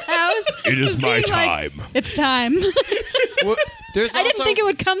house. It is just my being like, time. it's time. Well, there's I didn't also- think it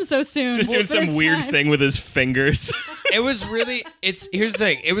would come so soon. Just doing but some it's weird time. thing with his fingers. It was really. Here's the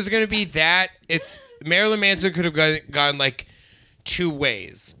thing. It was gonna be that. It's Marilyn Manson could have gone like two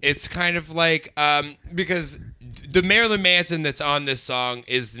ways. It's kind of like because the Marilyn Manson that's on this song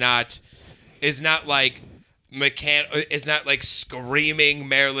is not like is not like screaming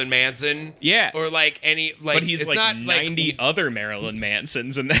Marilyn Manson. Yeah. Or like any like. But he's it's like not 90 other Marilyn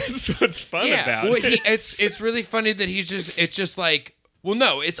Mansons, and that's what's fun about well, it. it's really funny that it's just like, well,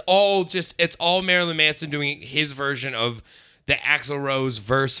 no, it's all Marilyn Manson doing his version of the Axl Rose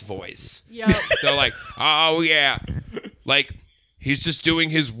verse voice. Yup. They're like, oh yeah, like he's just doing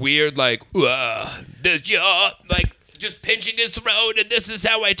his weird like, like just pinching his throat, and this is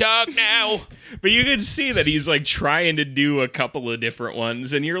how I talk now. But you can see that he's like trying to do a couple of different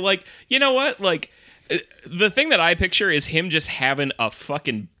ones, and you're like, you know what? Like, the thing that I picture is him just having a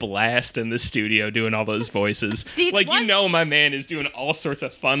fucking blast in the studio doing all those voices. See, like, what- you know, my man is doing all sorts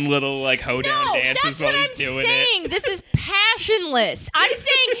of fun little like hoedown No, dances that's while what he's I'm doing saying. it. This is passionless. I'm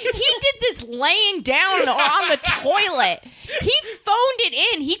saying he did this laying down or on the toilet. He phoned it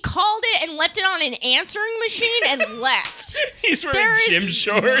in. He called it and left it on an answering machine and left. He's wearing There gym is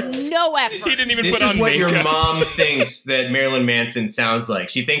shorts. no effort. He didn't even This put is on what makeup. your mom thinks that Marilyn Manson sounds like.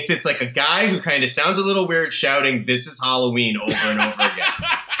 She thinks it's like a guy who kind of sounds a little weird shouting, "This is Halloween," over and over again.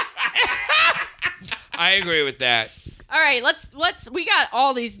 I agree with that. All right, let's. We got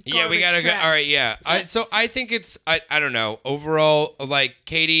all these. Yeah, we gotta go. tracks. All right, yeah. So I think it's I don't know. Overall, like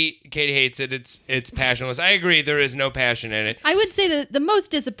Katie hates it. It's passionless. I agree. There is no passion in it. I would say that the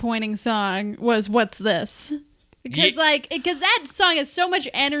most disappointing song was "What's This." Because that song has so much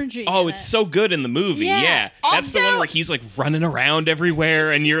energy. Oh, in it's it. so good in the movie. Yeah. Yeah. That's the Also- one where he's like running around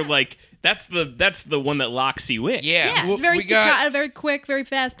everywhere, and you're like, that's the one that locks you in. Yeah, Yeah, well, it's very we got- staccato, very quick, very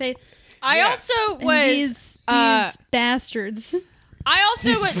fast paced. I Yeah. also And was. these bastards. I also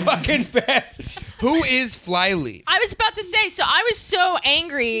was. fucking best. Who is Flyleaf? I was about to say, so I was so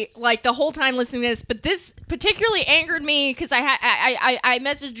angry like the whole time listening to this, but this particularly angered me because I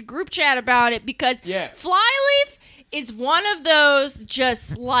messaged a group chat about it because Yeah. Flyleaf is one of those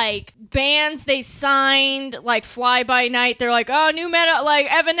just like bands they signed like Fly By Night. They're like, oh, new metal,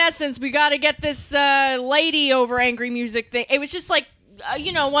 like Evanescence. We got to get this lady over Angry Music thing. It was just like.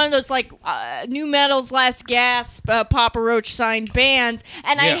 One of those like new metal's last gasp Papa Roach signed bands,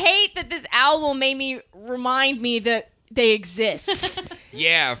 and I Yeah. hate that this album made me remind me that they exist.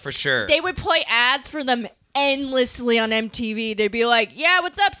 Yeah, for sure. They would play ads for them endlessly on MTV. They'd be like, "Yeah,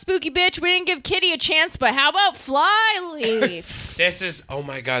 what's up, spooky bitch? We didn't give Kitty a chance, but how about Flyleaf?" This is oh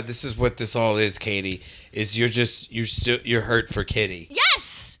my god. This is what this all is, Katie. Is you're hurt for Kitty.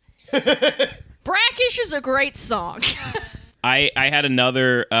 Yes, Brackish is a great song. I had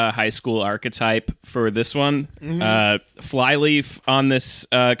another high school archetype for this one. Flyleaf on this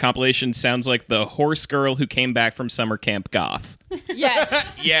compilation sounds like the horse girl who came back from summer camp goth.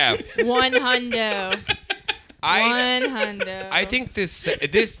 Yes, Yeah, 100. I think this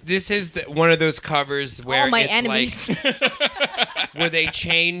is one of those covers where All my it's enemies. like where they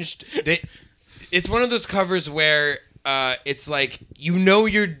changed. It's one of those covers where it's like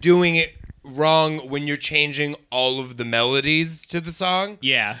you're doing it wrong when you're changing all of the melodies to the song.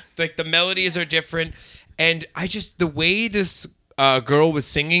 Yeah. Like the melodies are different, and the way this girl was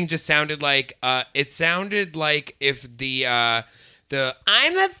singing just sounded like if the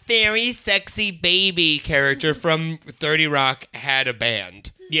I'm a very sexy baby character from 30 Rock had a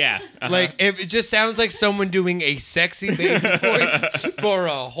band. Yeah. Like if it just sounds like someone doing a sexy baby voice for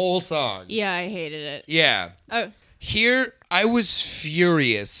a whole song. Yeah, I hated it. Yeah. Oh. Here, I was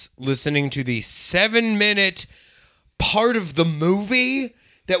furious listening to the 7-minute part of the movie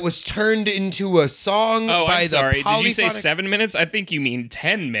that was turned into a song Oh, by I'm sorry. the polyphonic... Did you say 7 minutes? I think you mean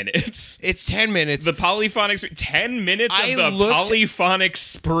 10 minutes. It's 10 minutes. The polyphonic 10 minutes I of the looked- polyphonic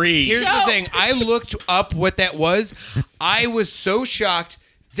spree. Here's So- the thing. I looked up what that was. I was so shocked.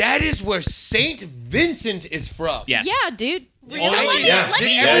 That is where St. Vincent is from. Yes. Yeah, dude. Really? Let me- Yeah. let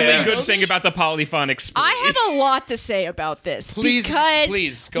me- The only Yeah. good thing about the polyphonic spree. I have a lot to say about this Please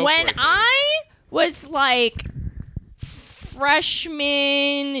go when for it. I was like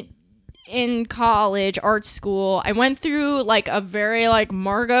freshman in college, art school, I went through like a very like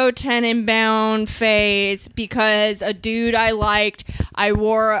Margot Tenenbaum phase because a dude I liked, I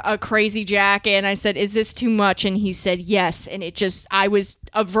wore a crazy jacket and I said, "Is this too much?" And he said, "Yes." And it just, I was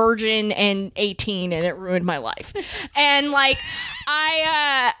a virgin and 18 and it ruined my life. And like,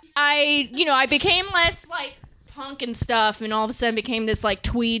 I became less like punk and stuff, and all of a sudden became this like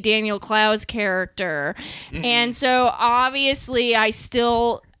twee Daniel Clowes character. And so obviously I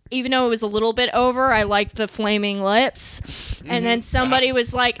still, even though it was a little bit over, I liked the flaming lips. And then somebody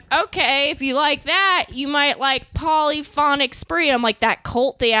was like, okay, if you like that, you might like Polyphonic Spree. I'm like, that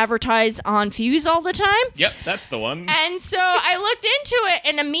cult they advertise on Fuse all the time? Yep, that's the one. And so I looked into it,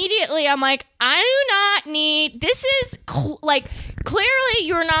 and immediately I'm like, I do not need, this is clearly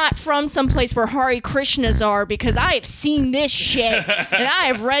you're not from some place where Hare Krishnas are, because I have seen this shit and I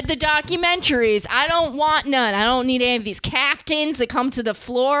have read the documentaries. I don't want none. I don't need any of these caftans that come to the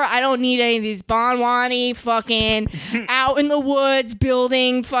floor. I don't need any of these Bonwani fucking out in the woods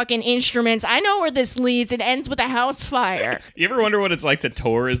building fucking instruments. I know where this leads. It ends with a house fire. You ever wonder what it's like to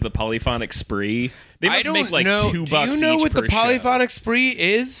tour as the Polyphonic Spree? They must make like $2 Do you know each what the per show. Polyphonic Spree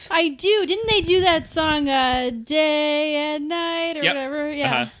is? I do. Didn't they do that song Day and Night or Yep. whatever?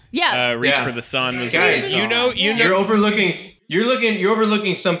 Yeah. Uh-huh. Yeah. Reach Yeah. for the Sun was Guys, the you know, You're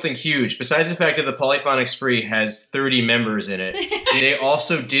overlooking something huge. Besides the fact that the Polyphonic Spree has 30 members in it, they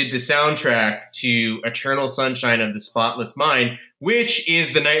also did the soundtrack to Eternal Sunshine of the Spotless Mind, which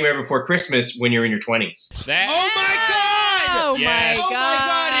is The Nightmare Before Christmas when you're in your 20s. that. Oh my god! Oh Yes. my Oh god. my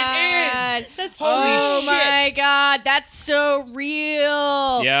God, it is! That's Holy Oh shit! my god, that's so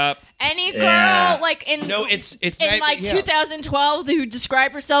real. Yep. Any girl Yeah. like in No, it's in like 2012 who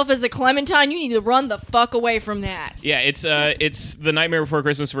described herself as a Clementine, you need to run the fuck away from that. Yeah, it's The Nightmare Before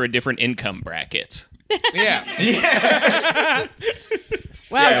Christmas for a different income bracket. Yeah.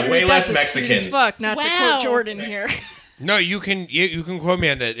 Wow, Yeah, Drew, way that's less astute as Mexicans. fuck, not to Wow. quote Jordan here. No, you can quote me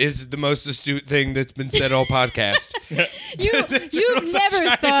on that. It's the most astute thing that's been said all podcast. You've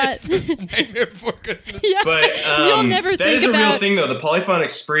never thought. Nightmare Before Christmas. Yeah. But You'll never that think is a real about. thing, though. The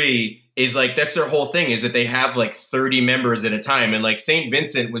Polyphonic Spree is like, that's their whole thing, is that they have like 30 members at a time. And like St.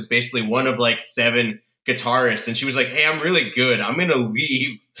 Vincent was basically one of like 7 guitarists. And she was like, hey, I'm really good. I'm going to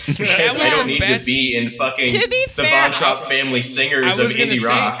leave because That was I don't the need best- to be in fucking To be the fair, Von Trapp family singers I of was gonna indie say-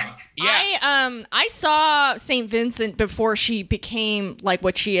 rock. Yeah. I saw St. Vincent before she became like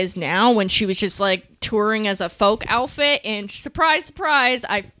what she is now, when she was just like touring as a folk outfit, and surprise, surprise,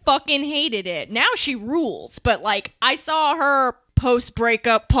 I fucking hated it. Now she rules, but like I saw her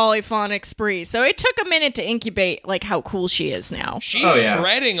post-breakup Polyphonic Spree, so it took a minute to incubate like how cool she is now. She's Oh, yeah.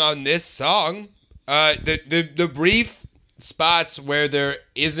 shredding on this song. The brief spots where there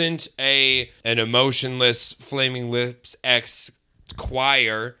isn't an emotionless Flaming Lips X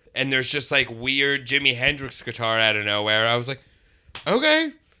choir, and there's just like weird Jimi Hendrix guitar out of nowhere, I was like, okay,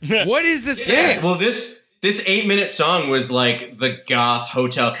 what is this Yeah, band? well, this 8-minute song was like the goth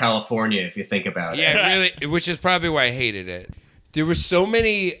Hotel California, if you think about it. Yeah, really, which is probably why I hated it. There were so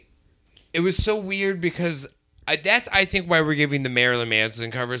many. It was so weird because that's, I think, why we're giving the Marilyn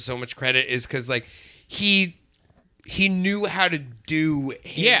Manson cover so much credit, is because like he knew how to do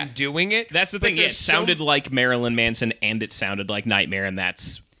him doing it. That's the but thing. It there's sounded like Marilyn Manson, and it sounded like Nightmare, and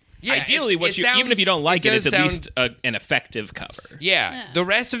that's ideally what it you. sounds- Even if you don't like it, does it's at sound- least an effective cover. Yeah. The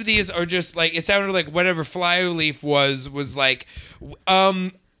rest of these are just like, it sounded like whatever Flyleaf was like,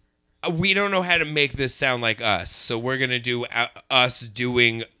 we don't know how to make this sound like us, so we're gonna do us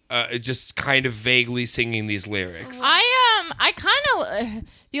doing just kind of vaguely singing these lyrics. I kind of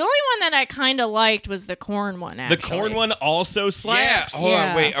the only one that I kind of liked was the Korn one. The Actually. Korn one also Yeah, slaps. hold Yeah.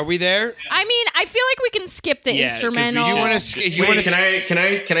 on, wait, are we there? I mean, I feel like we can skip the Yeah, 'cause we instrumental. should- You want Wait,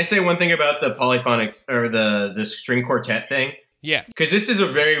 to? can I say one thing about the polyphonic or the string quartet thing? Yeah. Because this is a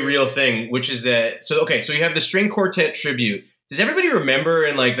very real thing, which is that so you have the string quartet tribute. Does everybody remember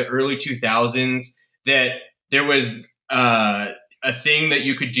in like the early 2000s that there was a thing that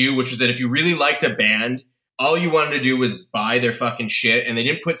you could do, which was that if you really liked a band, all you wanted to do was buy their fucking shit, and they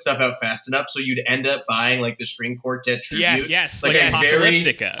didn't put stuff out fast enough, so you'd end up buying like the string quartet tribute. Yes, like like I very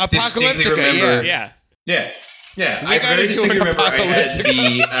Apocalyptica. distinctly Apocalyptica, remember. Yeah. Yeah. We I gotta very do distinctly an remember I had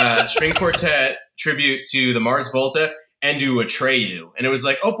Apocalyptica. the string quartet tribute to the Mars Volta and do Atreyu. And it was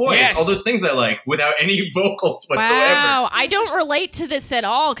like, oh boy, Yes. it's all those things I like without any vocals whatsoever. Wow, I don't relate to this at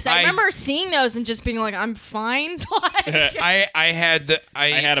all because I I- remember seeing those and just being like, I'm fine. Like, I had I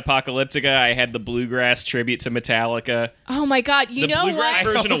had Apocalyptica. I had the bluegrass tribute to Metallica. oh my god, you The know bluegrass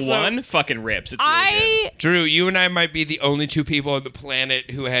what? version also- of one fucking rips. It's really good. Drew, you and I might be the only two people on the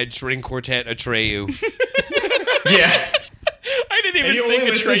planet who had string quartet Atreyu. Yeah. I I didn't And you even only think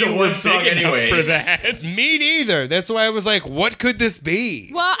a listen to train one was song big enough anyways. for that. Me neither. That's why I was like, what could this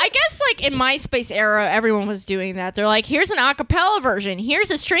be? Well, I guess like in MySpace era, everyone was doing that. They're like, here's an a cappella version.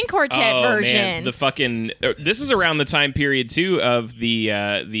 Here's a string quartet version. Man, the fucking this is around the time period too of the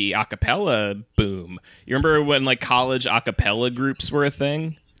acapella boom. You remember when like college acapella groups were a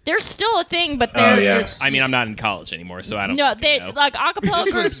thing? They're still a thing, but they're just. I mean, I'm not in college anymore, so I don't. No, they know. like acapella This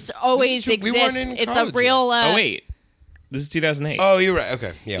was- groups always this was- we weren't exist. in It's a college real. Oh wait, this is 2008. Oh, you're right.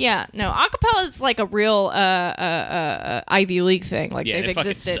 Okay. Yeah. Yeah, no, acapella is like a real Ivy League thing. Like Yeah, they've it fucking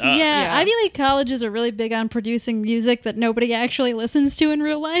existed. sucks. Yeah, Ivy League colleges are really big on producing music that nobody actually listens to in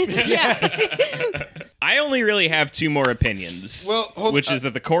real life. Yeah. I only really have two more opinions. Well, which is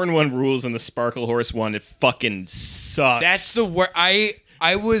that the corn one rules and the sparkle horse one it fucking sucks. That's the word.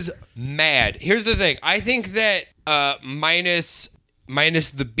 I was mad. Here's the thing. I think that minus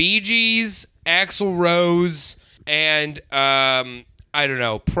the Bee Gees, Axl Rose, and I don't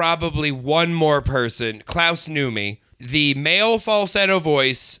know, probably one more person, Klaus Numi, the male falsetto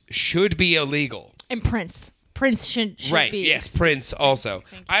voice should be illegal. And Prince. Prince should Right. be. Yes, Prince also.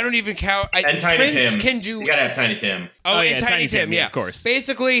 I don't even count. And Tiny Prince Tim. can do. You gotta have Tiny Tim. Oh, yeah, and Tiny Tim, yeah, of course.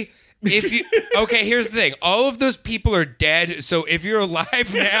 Basically, if you okay, here's the thing: all of those people are dead. So if you're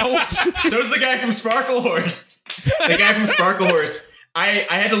alive now, So's the guy from Sparkle Horse. The guy from Sparkle Horse. I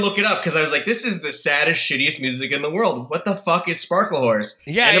had to look it up because I was like, this is the saddest, shittiest music in the world. What the fuck is Sparkle Horse?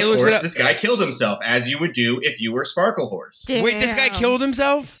 Yeah, and he of looks it course, up. this guy killed himself, as you would do if you were Sparkle Horse. wait, this guy Damn. killed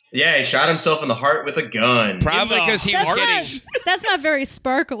himself? Yeah, he shot himself in the heart with a gun. Probably In the because he was That's getting that's not very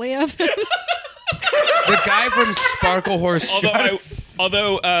sparkly of him. the guy from Sparkle Horse.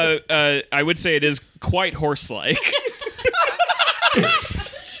 Although I would say it is quite horse-like.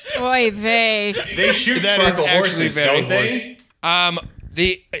 Oy vey. They shoot That is Sparkle actually Horses, very don't they?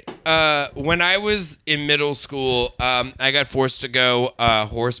 When I was in middle school, I got forced to go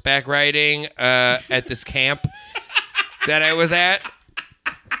horseback riding at this camp that I was at.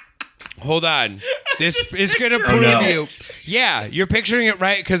 Hold on, this is gonna prove no. you. Yeah, you're picturing it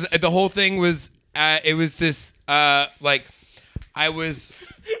right because the whole thing was it was this like I was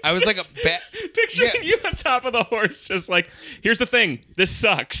like a Picturing Yeah. you on top of the horse, just like, here's the thing, this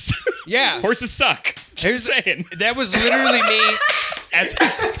sucks. yeah. Horses suck. Just saying. That was literally me at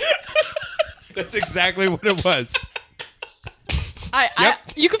this. That's exactly what it was.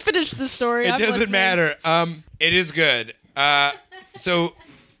 You can finish the story. It I'm doesn't listening. matter. It is good. So,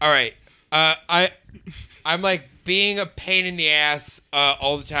 all right. I'm like being a pain in the ass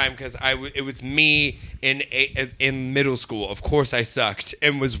all the time because it was me in middle school. Of course, I sucked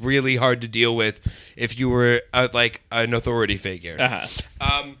and was really hard to deal with if you were like an authority figure.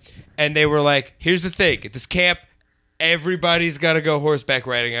 And they were like, "Here's the thing: at this camp, everybody's got to go horseback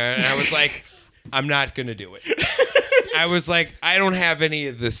riding." And I was like, "I'm not gonna do it." I was like, I don't have any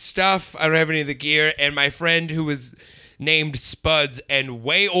of the stuff. I don't have any of the gear. And my friend who was named Spuds and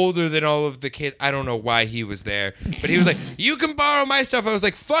way older than all of the kids, I don't know why he was there, but he was like, you can borrow my stuff. I was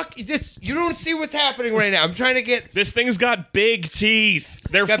like, fuck this. You don't see what's happening right now. I'm trying to get... This thing's got big teeth.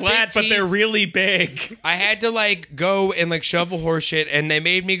 They're got big flat, but they're teeth. really big. I had to like go and like shovel horse shit, and they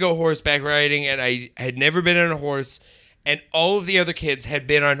made me go horseback riding, and I had never been on a horse, and all of the other kids had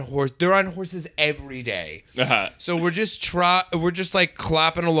been on horse. They're on horses every day. So we're just like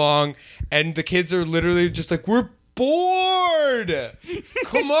clopping along, and the kids are literally just like, we're bored.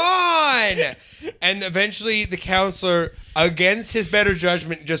 Come on. And eventually the counselor, against his better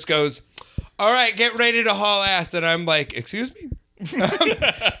judgment, just goes, all right, get ready to haul ass. And I'm like, excuse me?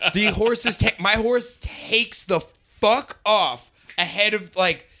 The horses my horse takes the fuck off ahead of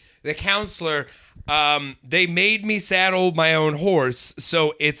like the counselor. They made me saddle my own horse,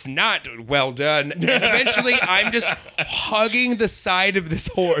 so it's not well done. And eventually I'm just hugging the side of this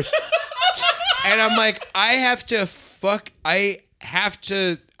horse. And I'm like, I have to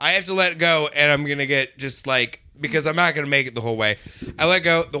let go, and I'm gonna get just like, because I'm not gonna make it the whole way. I let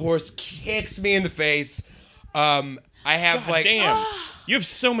go, the horse kicks me in the face. I have God damn. You have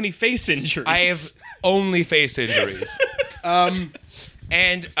so many face injuries. I have only face injuries.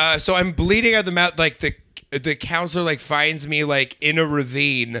 And so I'm bleeding out the mouth. Like the counselor like finds me like in a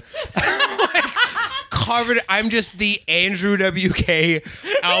ravine, like, covered. I'm just the Andrew WK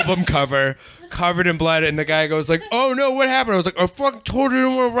album cover, covered in blood. And the guy goes like, "Oh no, what happened?" I was like, "I fucking told you I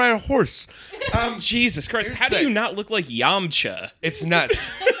don't want to ride a horse." Jesus Christ! How do you not look like Yamcha? It's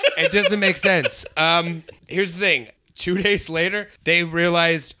nuts. It doesn't make sense. Here's the thing. 2 days later, they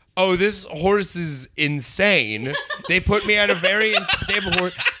realized, oh, this horse is insane. They put me on a very unstable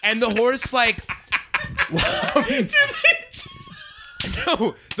horse, and the horse like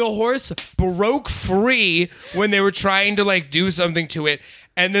No, the horse broke free when they were trying to like do something to it,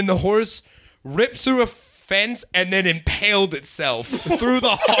 and then the horse ripped through a fence and then impaled itself through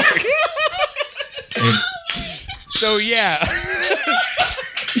the heart. So yeah,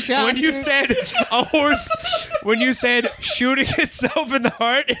 when you said a horse, when you said shooting itself in the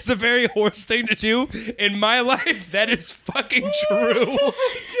heart is a very horse thing to do, in my life that is fucking true.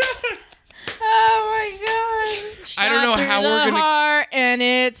 Oh my god. I don't know how we're gonna. Heart and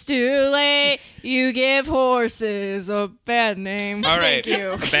it's too late. You give horses a bad name. All right. Thank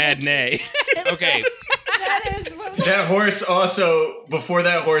you. Bad nay. Okay. That is what That horse also, before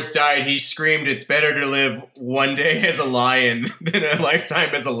that horse died, he screamed, "It's better to live one day as a lion than a lifetime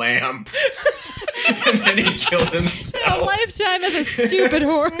as a lamb." And then he killed a himself. lifetime as a stupid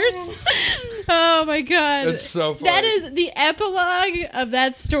horse. Oh my god. That's so funny. That is the epilogue of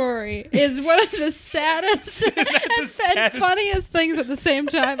that story. Is one of the saddest and saddest? funniest things at the same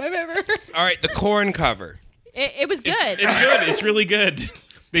time I've ever heard. All right, the corn cover. It was good. It's good. It's really good.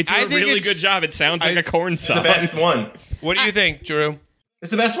 They do I a think really it's- good job. It sounds like a corn song. The best one. What do you think, Drew? It's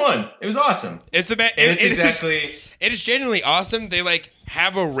the best one. It was awesome. It's the best. And it's exactly. It is genuinely awesome. They like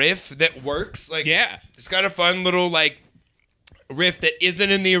have a riff that works. Like Yeah. it's got a fun little like riff that isn't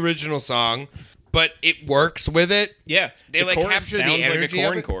in the original song, but it works with it. Yeah. They, the like, chorus capture the sounds energy like a of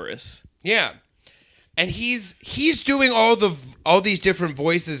corn it. chorus. Yeah, and he's doing all these different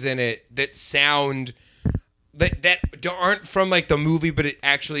voices in it that sound that aren't from like the movie, but it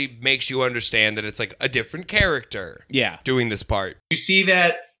actually makes you understand that it's like a different character. Yeah. doing this part. You see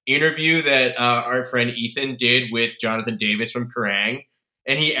that interview that our friend Ethan did with Jonathan Davis from Kerrang?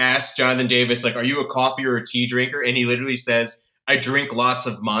 And he asked Jonathan Davis, like, "Are you a coffee or a tea drinker?" And he literally says, "I drink lots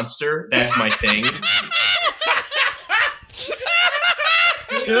of Monster. That's my thing."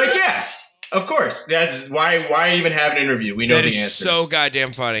 You're like, yeah, of course. That's why even have an interview? We know That the is answers. so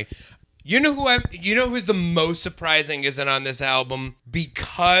goddamn funny. You know who's the most surprising isn't on this album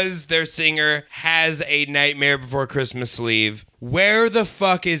because their singer has a Nightmare Before Christmas sleeve. Where the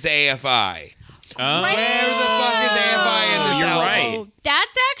fuck is AFI? Oh. Where the fuck is AFI in this You're album? right.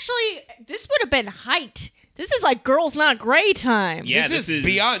 That's actually, this would have been height. This is like Girls Not Grey time. Yeah, this is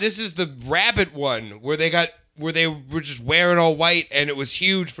beyond. This is the Rabbit one where they were just wearing all white and it was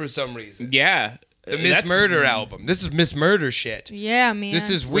huge for some reason. Yeah. The Miss Murder album. This is Miss Murder shit. Yeah, man. This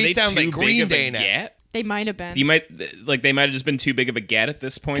is Were we they sound too like big Green of a Day now. get? They might have been. They might have just been too big of a get at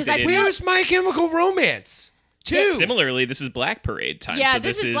this point. 'Cause They I didn't- feel- Where's My Chemical Romance? Too. Similarly, this is Black Parade time. Yeah, so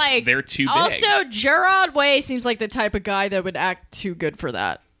this is like they're too big. Also, Gerard Way seems like the type of guy that would act too good for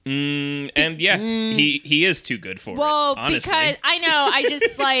that. And yeah, he is too good for Well, it. Honestly. because I know, I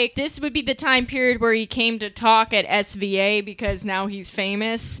just like this would be the time period where he came to talk at SVA because now he's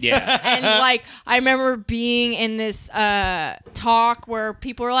famous. Yeah. And like I remember being in this talk where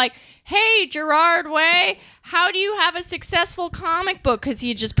people were like, "Hey, Gerard Way, how do you have a successful comic book?" Because he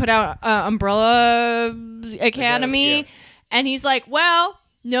had just put out Umbrella Academy, yeah. and he's like, "Well,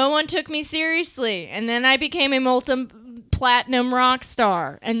 no one took me seriously, and then I became a multi-platinum rock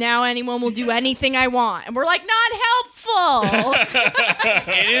star, and now anyone will do anything I want." And we're like, "Not helpful."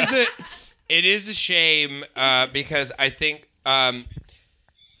 It is a shame because I think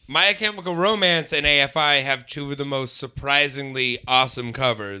My Chemical Romance and AFI have two of the most surprisingly awesome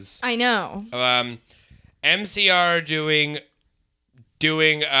covers. I know. MCR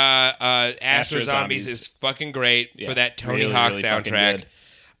doing Astro Zombies Zombies. is fucking great for that Tony Really, Hawk really fucking soundtrack.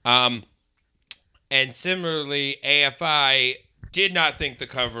 good. And similarly, AFI did not think the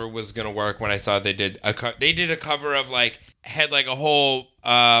cover was gonna work when I saw they did a cover of like had like a whole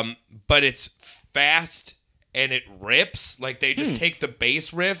but it's fast and it rips like they just take the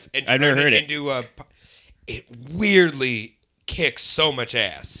bass riff and I've turn never heard it it. into a. It weirdly kicks so much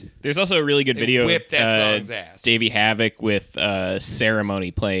ass. There's also a really good video whip that of song's ass. Davey Havoc with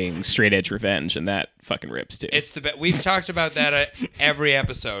Ceremony playing Straight Edge Revenge, and that fucking rips too. It's the best. We've talked about that every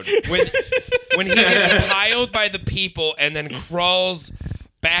episode. When he gets piled by the people and then crawls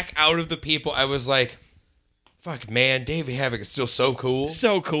back out of the people, I was like, "Fuck, man, Davey Havoc is still so cool."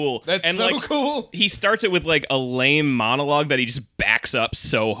 so cool. That's and so like, cool. He starts it with like a lame monologue that he just backs up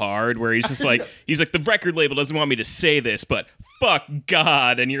so hard, where he's just like, the record label doesn't want me to say this, but fuck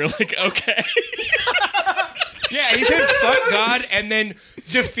God, and you're like, okay. Yeah, he said "fuck God" and then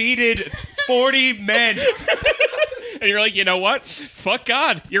defeated 40 men. And you're like, you know what? Fuck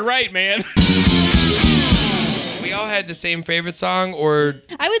God. You're right, man. We all had the same favorite song, or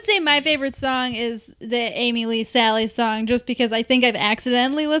I would say my favorite song is the Amy Lee Sally song, just because I think I've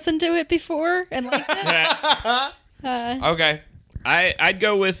accidentally listened to it before and liked it. okay. I'd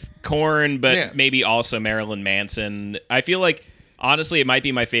go with Korn, but Yeah. maybe also Marilyn Manson. I feel like Honestly, it might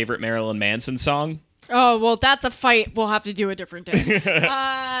be my favorite Marilyn Manson song. Oh, well, that's a fight we'll have to do a different day.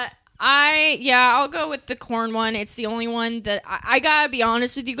 I'll go with the Korn one. It's the only one that I gotta be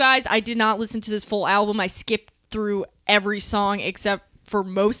honest with you guys. I did not listen to this full album. I skipped through every song except for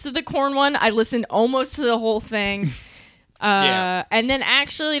most of the Korn one. I listened almost to the whole thing. And then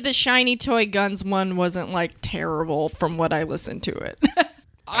actually the Shiny Toy Guns one wasn't like terrible from what I listened to it.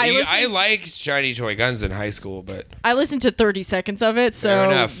 I liked Shiny Toy Guns in high school, but I listened to 30 seconds of it,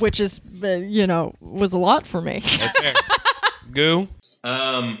 Fair enough. which is was a lot for me. that's fair. Goo?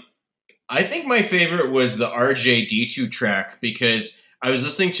 I think my favorite was the RJD2 track because I was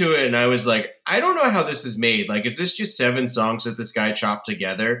listening to it and I was like, I don't know how this is made. Like, is this just 7 songs that this guy chopped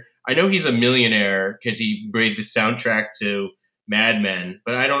together? I know he's a millionaire because he made the soundtrack to Mad Men,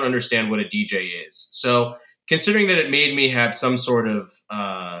 but I don't understand what a DJ is. So considering that it made me have some sort of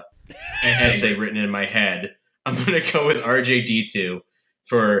essay written in my head, I'm going to go with RJD2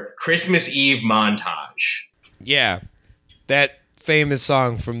 for Christmas Eve Montage. Yeah. That famous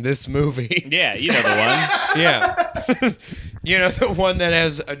song from this movie. Yeah, you know the one. Yeah. You know, the one that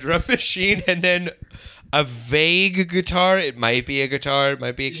has a drum machine and then a vague guitar. It might be a guitar. It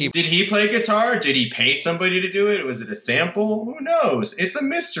might be a keyboard. Did he play guitar? Did he pay somebody to do it? Was it a sample? Who knows? It's a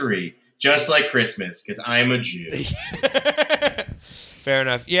mystery. Just like Christmas, because I'm a Jew. Fair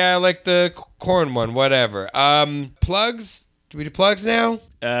enough. Yeah, I like the Korn one. Whatever. Plugs? Do we do plugs now?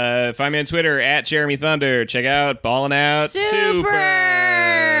 Find me on Twitter at Jeremy Thunder. Check out Ballin' Out Super!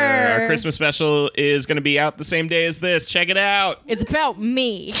 Our Christmas special is going to be out the same day as this. Check it out. It's about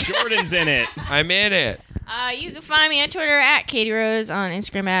me. Jordan's in it. I'm in it. You can find me on Twitter at Katie Rose, on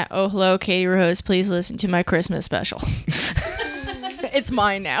Instagram at Oh Hello Katie Rose. Please listen to my Christmas special. It's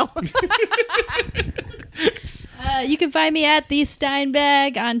mine now. You can find me at the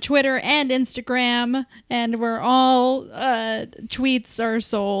Steinbag on Twitter and Instagram, and we're all tweets are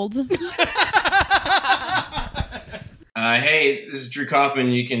sold. Hey, this is Drew Kaufman.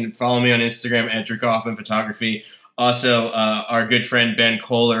 You can follow me on Instagram at Drew Kaufman Photography. Also, our good friend Ben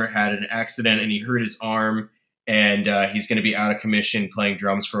Kohler had an accident and he hurt his arm, and he's going to be out of commission playing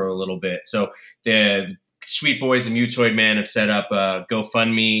drums for a little bit. So the Sweet Boys and Mutoid Man have set up a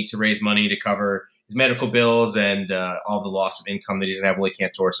GoFundMe to raise money to cover his medical bills and all the loss of income that he doesn't have while he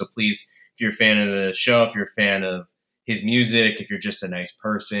can't tour. So please, if you're a fan of the show, if you're a fan of his music, if you're just a nice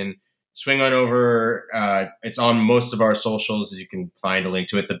person, swing on over. It's on most of our socials. You can find a link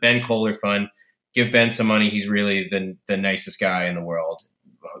to it. The Ben Kohler Fund. Give Ben some money. He's really the nicest guy in the world.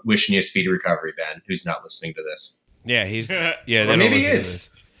 Wishing you a speedy recovery, Ben, who's not listening to this. Yeah, he's... Yeah, Or maybe he is.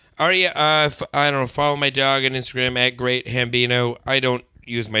 All right, yeah, I don't know. Follow my dog on Instagram at Great Hambino. I don't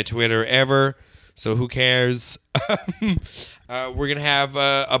use my Twitter ever, so who cares? We're going to have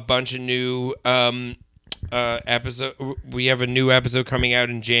a bunch of new episode. We have a new episode coming out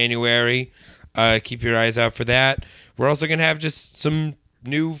in January. Keep your eyes out for that. We're also going to have just some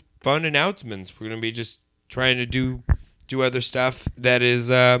new fun announcements. We're going to be just trying to do other stuff that is...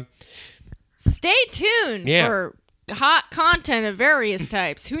 Stay tuned for hot content of various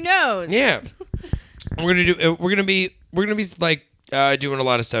types. Who knows? Yeah. We're gonna be like doing a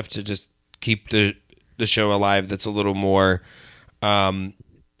lot of stuff to just keep the show alive. That's a little more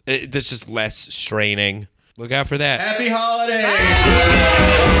that's just less straining. Look out for that. Happy holidays!